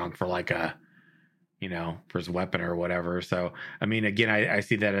tree trunk for like for his weapon or whatever. So, I mean, again, I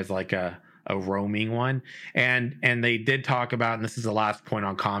see that as like a roaming one. And they did talk about, and this is the last point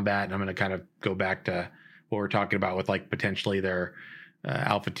on combat, and I'm going to kind of go back to what we're talking about with like potentially their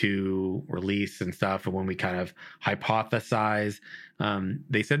Alpha 2 release and stuff. And when we kind of hypothesize,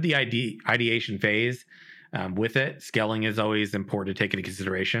 they said the ideation phase with it, scaling is always important to take into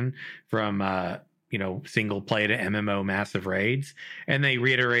consideration from, single play to MMO massive raids. And they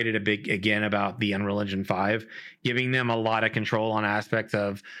reiterated again about the Unreal Engine 5, giving them a lot of control on aspects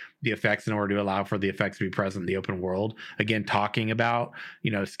of the effects in order to allow for the effects to be present in the open world. Again, talking about,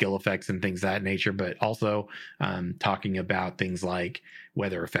 skill effects and things of that nature, but also talking about things like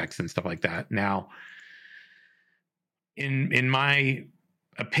weather effects and stuff like that. Now, in my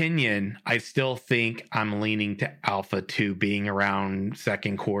opinion, I still think I'm leaning to Alpha 2 being around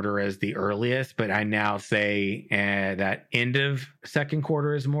second quarter as the earliest, but I now say that end of second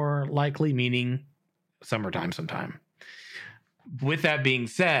quarter is more likely, meaning summertime sometime. With that being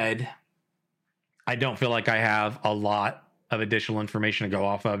said, I don't feel like I have a lot of additional information to go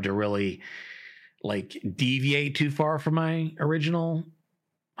off of to really like deviate too far from my original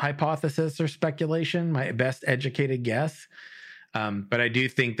hypothesis or speculation, my best educated guess. But I do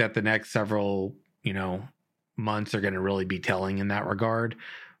think that the next several, months are going to really be telling in that regard.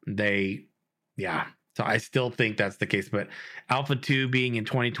 So I still think that's the case. But Alpha 2 being in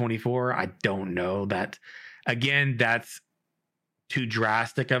 2024, I don't know. That, again, that's too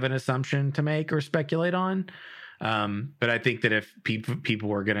drastic of an assumption to make or speculate on. But I think that if people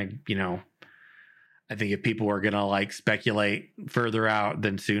were going to, I think if people were going to like speculate further out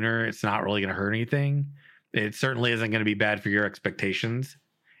than sooner, it's not really going to hurt anything. It certainly isn't going to be bad for your expectations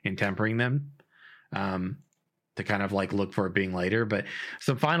in tempering them to kind of like look for it being later. But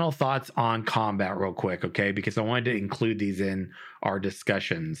some final thoughts on combat real quick, okay? Because I wanted to include these in our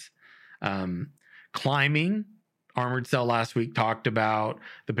discussions. Climbing. Armored Cell last week talked about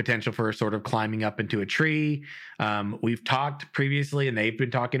the potential for sort of climbing up into a tree. We've talked previously, and they've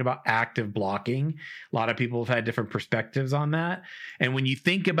been talking about active blocking. A lot of people have had different perspectives on that. And when you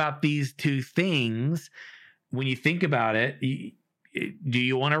think about these two things, when you think about it, do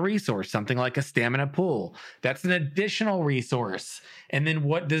you want a resource, something like a stamina pool? That's an additional resource. And then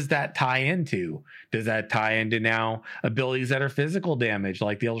what does that tie into? Does that tie into now abilities that are physical damage,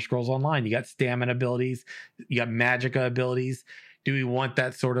 like the Elder Scrolls Online? You got stamina abilities, you got magicka abilities. Do we want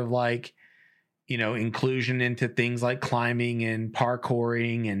that sort of like, inclusion into things like climbing and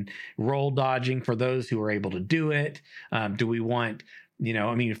parkouring and roll dodging for those who are able to do it? Do we want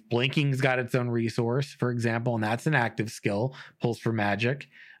if blinking's got its own resource, for example, and that's an active skill, pulls for magic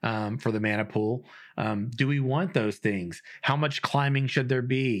for the mana pool. Do we want those things? How much climbing should there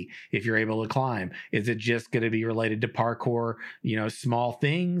be if you're able to climb? Is it just going to be related to parkour, small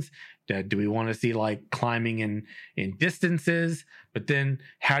things? Do we want to see like climbing in distances? But then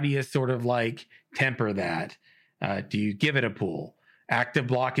how do you sort of like temper that? Do you give it a pool? Active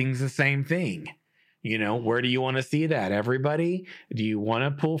blocking's the same thing. Where do you want to see that? Everybody? Do you want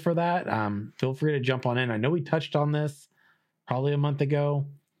to pull for that? Feel free to jump on in. I know we touched on this probably a month ago.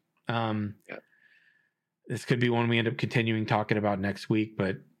 This could be one we end up continuing talking about next week,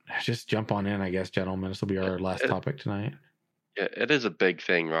 but just jump on in, I guess, gentlemen. This will be our last topic tonight. Yeah, it is a big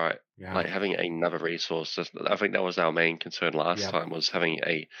thing, right? Yeah. Like having another resource. I think that was our main concern last time, was having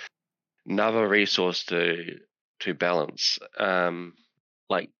another resource to balance.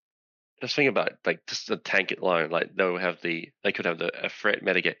 Just think about like just the tank alone. Like they could have a threat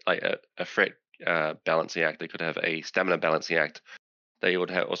mitigate, like a threat balancing act. They could have a stamina balancing act. They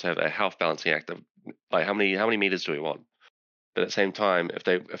would also have a health balancing act. Of like how many meters do we want? But at the same time, if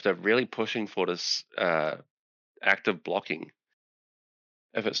they're really pushing for this active blocking,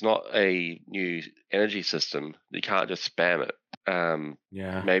 if it's not a new energy system, you can't just spam it.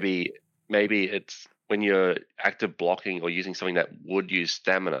 Maybe it's when you're active blocking or using something that would use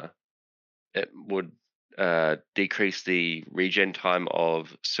stamina, it would decrease the regen time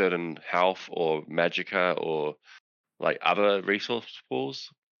of certain health or magicka or like other resource pools.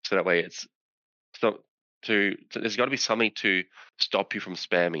 So that way there's got to be something to stop you from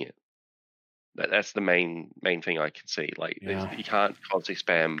spamming it. That's the main thing I can see. Like you can't constantly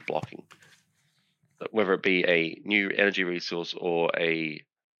spam blocking, whether it be a new energy resource or a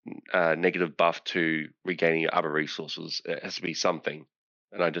negative buff to regaining other resources. It has to be something,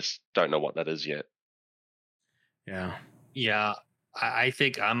 and I just don't know what that is yet. Yeah, I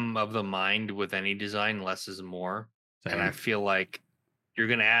think I'm of the mind with any design, less is more. Same. And I feel like you're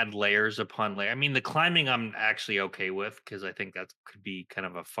going to add layers upon layer. I mean, the climbing I'm actually okay with, because I think that could be kind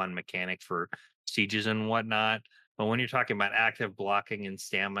of a fun mechanic for sieges and whatnot. But when you're talking about active blocking and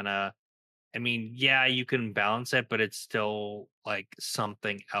stamina, I mean, yeah, you can balance it, but it's still like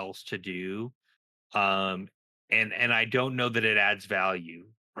something else to do. And I don't know that it adds value,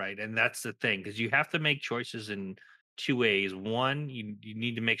 right? And that's the thing, because you have to make choices in two ways. One, you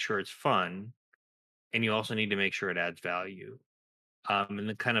need to make sure it's fun, and you also need to make sure it adds value. And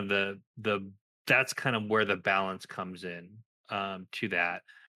the kind of the that's kind of where the balance comes in to that,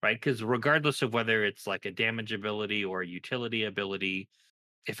 right? Because regardless of whether it's like a damage ability or a utility ability,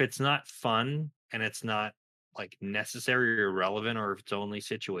 if it's not fun and it's not like necessary or relevant, or if it's only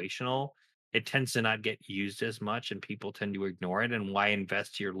situational, it tends to not get used as much and people tend to ignore it. And why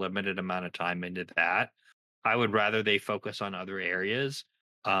invest your limited amount of time into that? I would rather they focus on other areas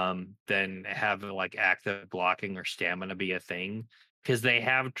than have like active blocking or stamina be a thing, because they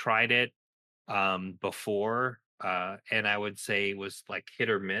have tried it before, and I would say it was like hit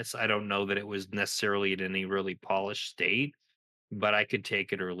or miss. I don't know that it was necessarily in any really polished state, but I could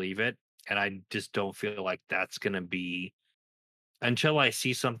take it or leave it. And I just don't feel like that's going to be, until I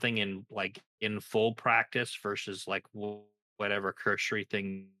see something in full practice versus like whatever cursory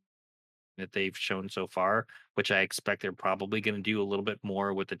thing that they've shown so far, which I expect they're probably going to do a little bit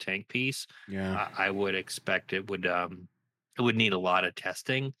more with the tank piece. I would expect it would need a lot of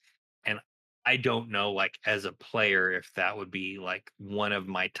testing. And I don't know, like as a player, if that would be like one of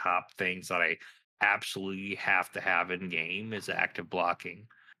my top things that I absolutely have to have in game is active blocking,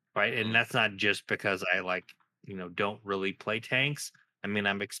 right? And that's not just because I don't really play tanks. I mean,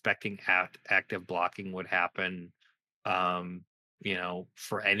 I'm expecting active blocking would happen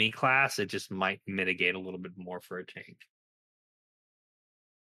for any class. It just might mitigate a little bit more for a tank.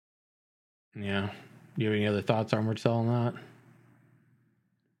 Yeah. Do you have any other thoughts, Armored Cell, on that?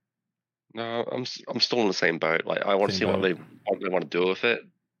 No, I'm still in the same boat. Like I want to see what they want to do with it,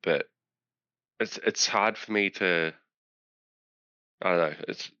 but it's hard for me to. I don't know.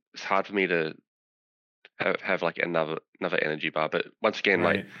 It's hard for me to have like another energy bar. But once again,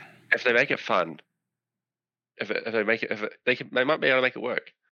 like if they make it fun, they might be able to make it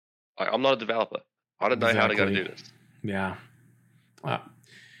work. I'm not a developer. I don't know how to go to do this. Yeah.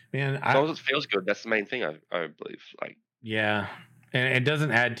 Man, as long as it feels good, that's the main thing. I believe. Like. Yeah. And it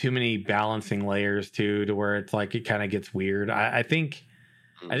doesn't add too many balancing layers to where it's like it kind of gets weird. I think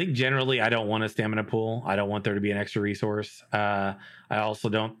generally I don't want a stamina pool. I don't want there to be an extra resource. I also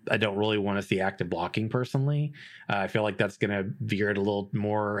don't really want to see active blocking personally. I feel like that's going to veer it a little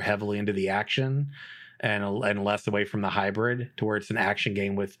more heavily into the action and less away from the hybrid, to where it's an action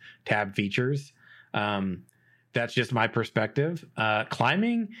game with tab features. That's just my perspective.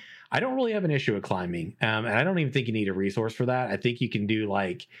 Climbing, I don't really have an issue with climbing. And I don't even think you need a resource for that. I think you can do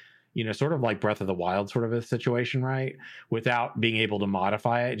sort of like Breath of the Wild sort of a situation, right? Without being able to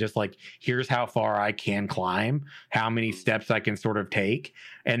modify it. Just like, here's how far I can climb, how many steps I can sort of take.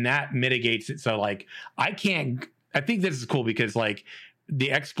 And that mitigates it. So like, I think this is cool because like, the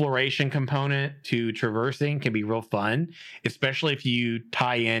exploration component to traversing can be real fun, especially if you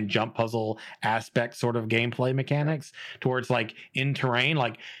tie in jump puzzle aspect sort of gameplay mechanics towards like in terrain.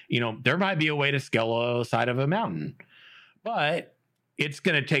 Like, there might be a way to scale the side of a mountain, but it's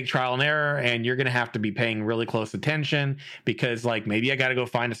going to take trial and error, and you're going to have to be paying really close attention because like maybe I got to go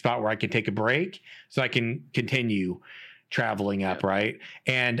find a spot where I can take a break so I can continue traveling up, right?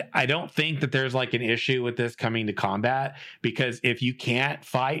 And I don't think that there's like an issue with this coming to combat, because if you can't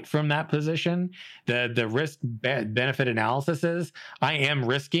fight from that position, the risk benefit analysis is I am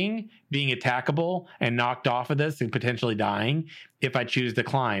risking being attackable and knocked off of this and potentially dying if I choose to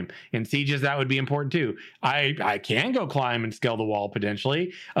climb. In sieges, that would be important too. I can go climb and scale the wall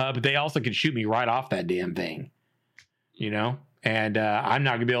potentially, but they also could shoot me right off that damn thing, and I'm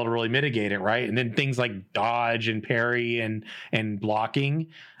not going to be able to really mitigate it, right? And then things like dodge and parry and blocking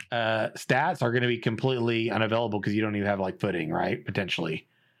stats are going to be completely unavailable because you don't even have like footing, right? Potentially.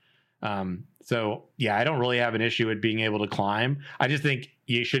 So, yeah, I don't really have an issue with being able to climb. I just think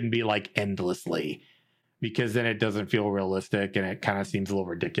you shouldn't be like endlessly, because then it doesn't feel realistic and it kind of seems a little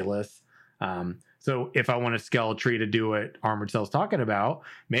ridiculous. So if I want to scale a tree to do what Armored Cell's talking about,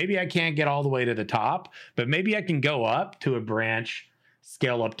 maybe I can't get all the way to the top, but maybe I can go up to a branch,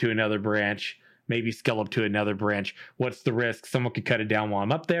 scale up to another branch, maybe scale up to another branch. What's the risk? Someone could cut it down while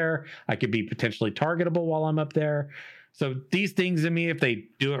I'm up there. I could be potentially targetable while I'm up there. So these things, to me, if they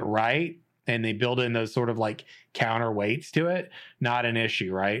do it right and they build in those sort of like counterweights to it, not an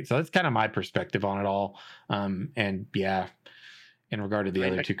issue, right? So that's kind of my perspective on it all. And yeah, in regard to the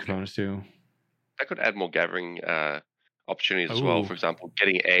other two components too. I could add more gathering opportunities as well. For example,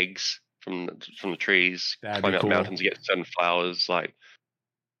 getting eggs from the trees, climbing up mountains to get certain flowers, like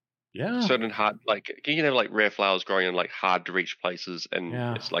certain hard, like you can have like rare flowers growing in like hard to reach places, and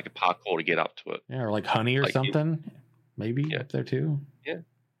it's like a parkour to get up to it. Yeah, or like honey or like something, maybe up there too. Yeah,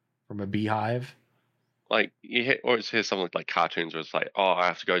 from a beehive. Like you always hear something like cartoons where it's like, oh, I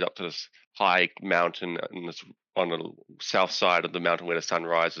have to go up to this high mountain and this on the south side of the mountain where the sun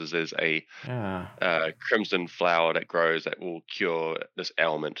rises. There's a crimson flower that grows that will cure this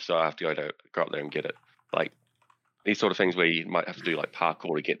ailment. So I have to go up there and get it. Like these sort of things where you might have to do like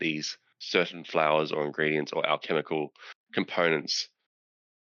parkour to get these certain flowers or ingredients or alchemical components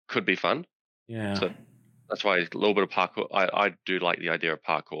could be fun. Yeah. So that's why a little bit of parkour. I do like the idea of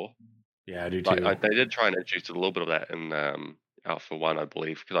parkour. Yeah, I do too. They did try and introduce a little bit of that in Alpha 1, I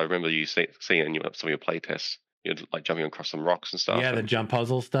believe, because I remember you seeing it in some of your play tests. You're like jumping across some rocks and stuff. Yeah, the jump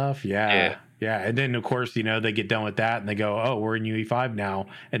puzzle stuff. Yeah. And then, of course, they get done with that and they go, oh, we're in UE5 now.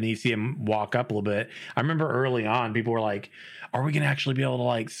 And then you see them walk up a little bit. I remember early on, people were like, are we going to actually be able to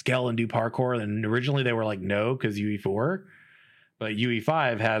like scale and do parkour? And originally they were like, no, because UE4. But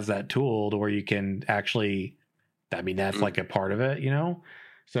UE5 has that tool to where you can actually, that's like a part of it,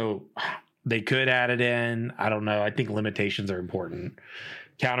 So they could add it in. I don't know. I think limitations are important.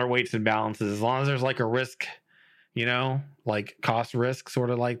 Counterweights and balances, as long as there's like a risk, like cost risk sort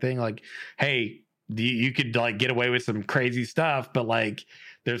of like thing. Like, hey, you could like get away with some crazy stuff, but like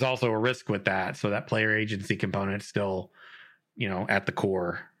there's also a risk with that. So that player agency component still, at the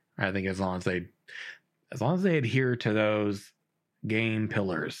core. I think as long as they adhere to those game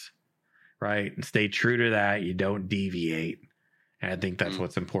pillars, right, and stay true to that, you don't deviate. And I think that's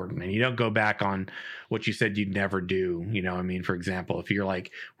what's important. And you don't go back on what you said you'd never do. For example, if you're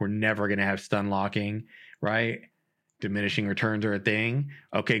like, we're never going to have stun locking, right? Diminishing returns are a thing.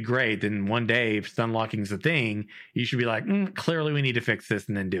 Okay, great. Then one day, if stun locking is a thing, you should be like, clearly we need to fix this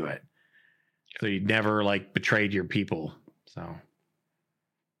and then do it. So you never like betrayed your people. So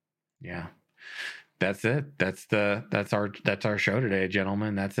yeah. That's it. That's our show today,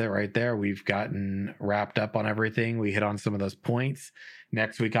 gentlemen. That's it right there. We've gotten wrapped up on everything. We hit on some of those points.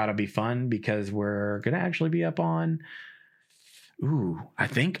 Next week ought to be fun because we're gonna actually be up on. I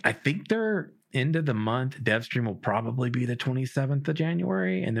think their end of the month dev stream will probably be the 27th of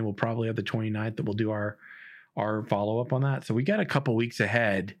January, and then we'll probably have the 29th that we'll do our follow up on that. So we got a couple weeks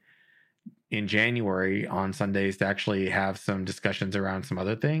ahead in January on Sundays to actually have some discussions around some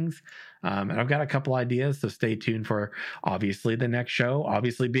other things. And I've got a couple ideas, so stay tuned for obviously the next show.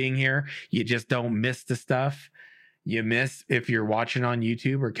 Obviously being here, you just don't miss the stuff you miss if you're watching on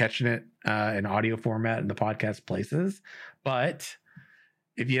YouTube or catching it in audio format in the podcast places. But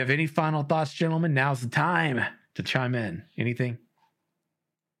if you have any final thoughts, gentlemen, now's the time to chime in. Anything?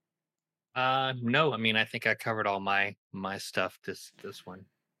 No, I think I covered all my stuff this one.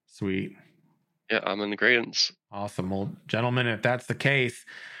 Sweet. Yeah, I'm in agreement. Awesome. Well, gentlemen, if that's the case,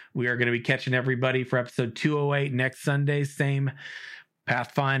 we are going to be catching everybody for episode 208 next Sunday. Same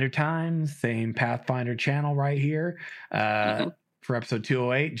Pathfinder times, same Pathfinder channel right here for episode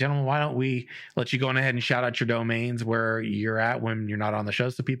 208. Gentlemen, why don't we let you go on ahead and shout out your domains where you're at when you're not on the show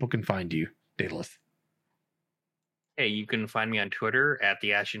so people can find you. Daedalus. Hey, you can find me on Twitter at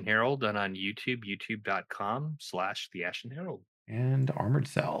The Ashen Herald and on YouTube, youtube.com/The Ashen Herald. And Armored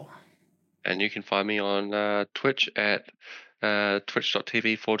Cell. And you can find me on Twitch at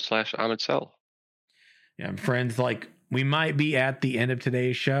twitch.tv/Armored Cell. Yeah, and friends, like we might be at the end of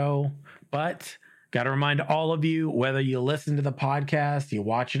today's show, but got to remind all of you, whether you listen to the podcast, you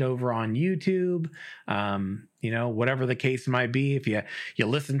watch it over on YouTube, whatever the case might be, if you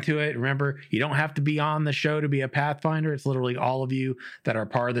listen to it, remember, you don't have to be on the show to be a Pathfinder. It's literally all of you that are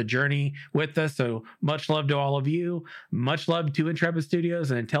part of the journey with us. So much love to all of you. Much love to Intrepid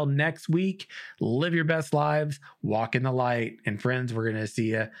Studios. And until next week, live your best lives, walk in the light. And friends, we're going to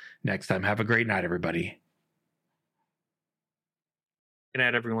see you next time. Have a great night, everybody. Good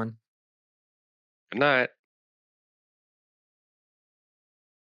night, everyone. Good night.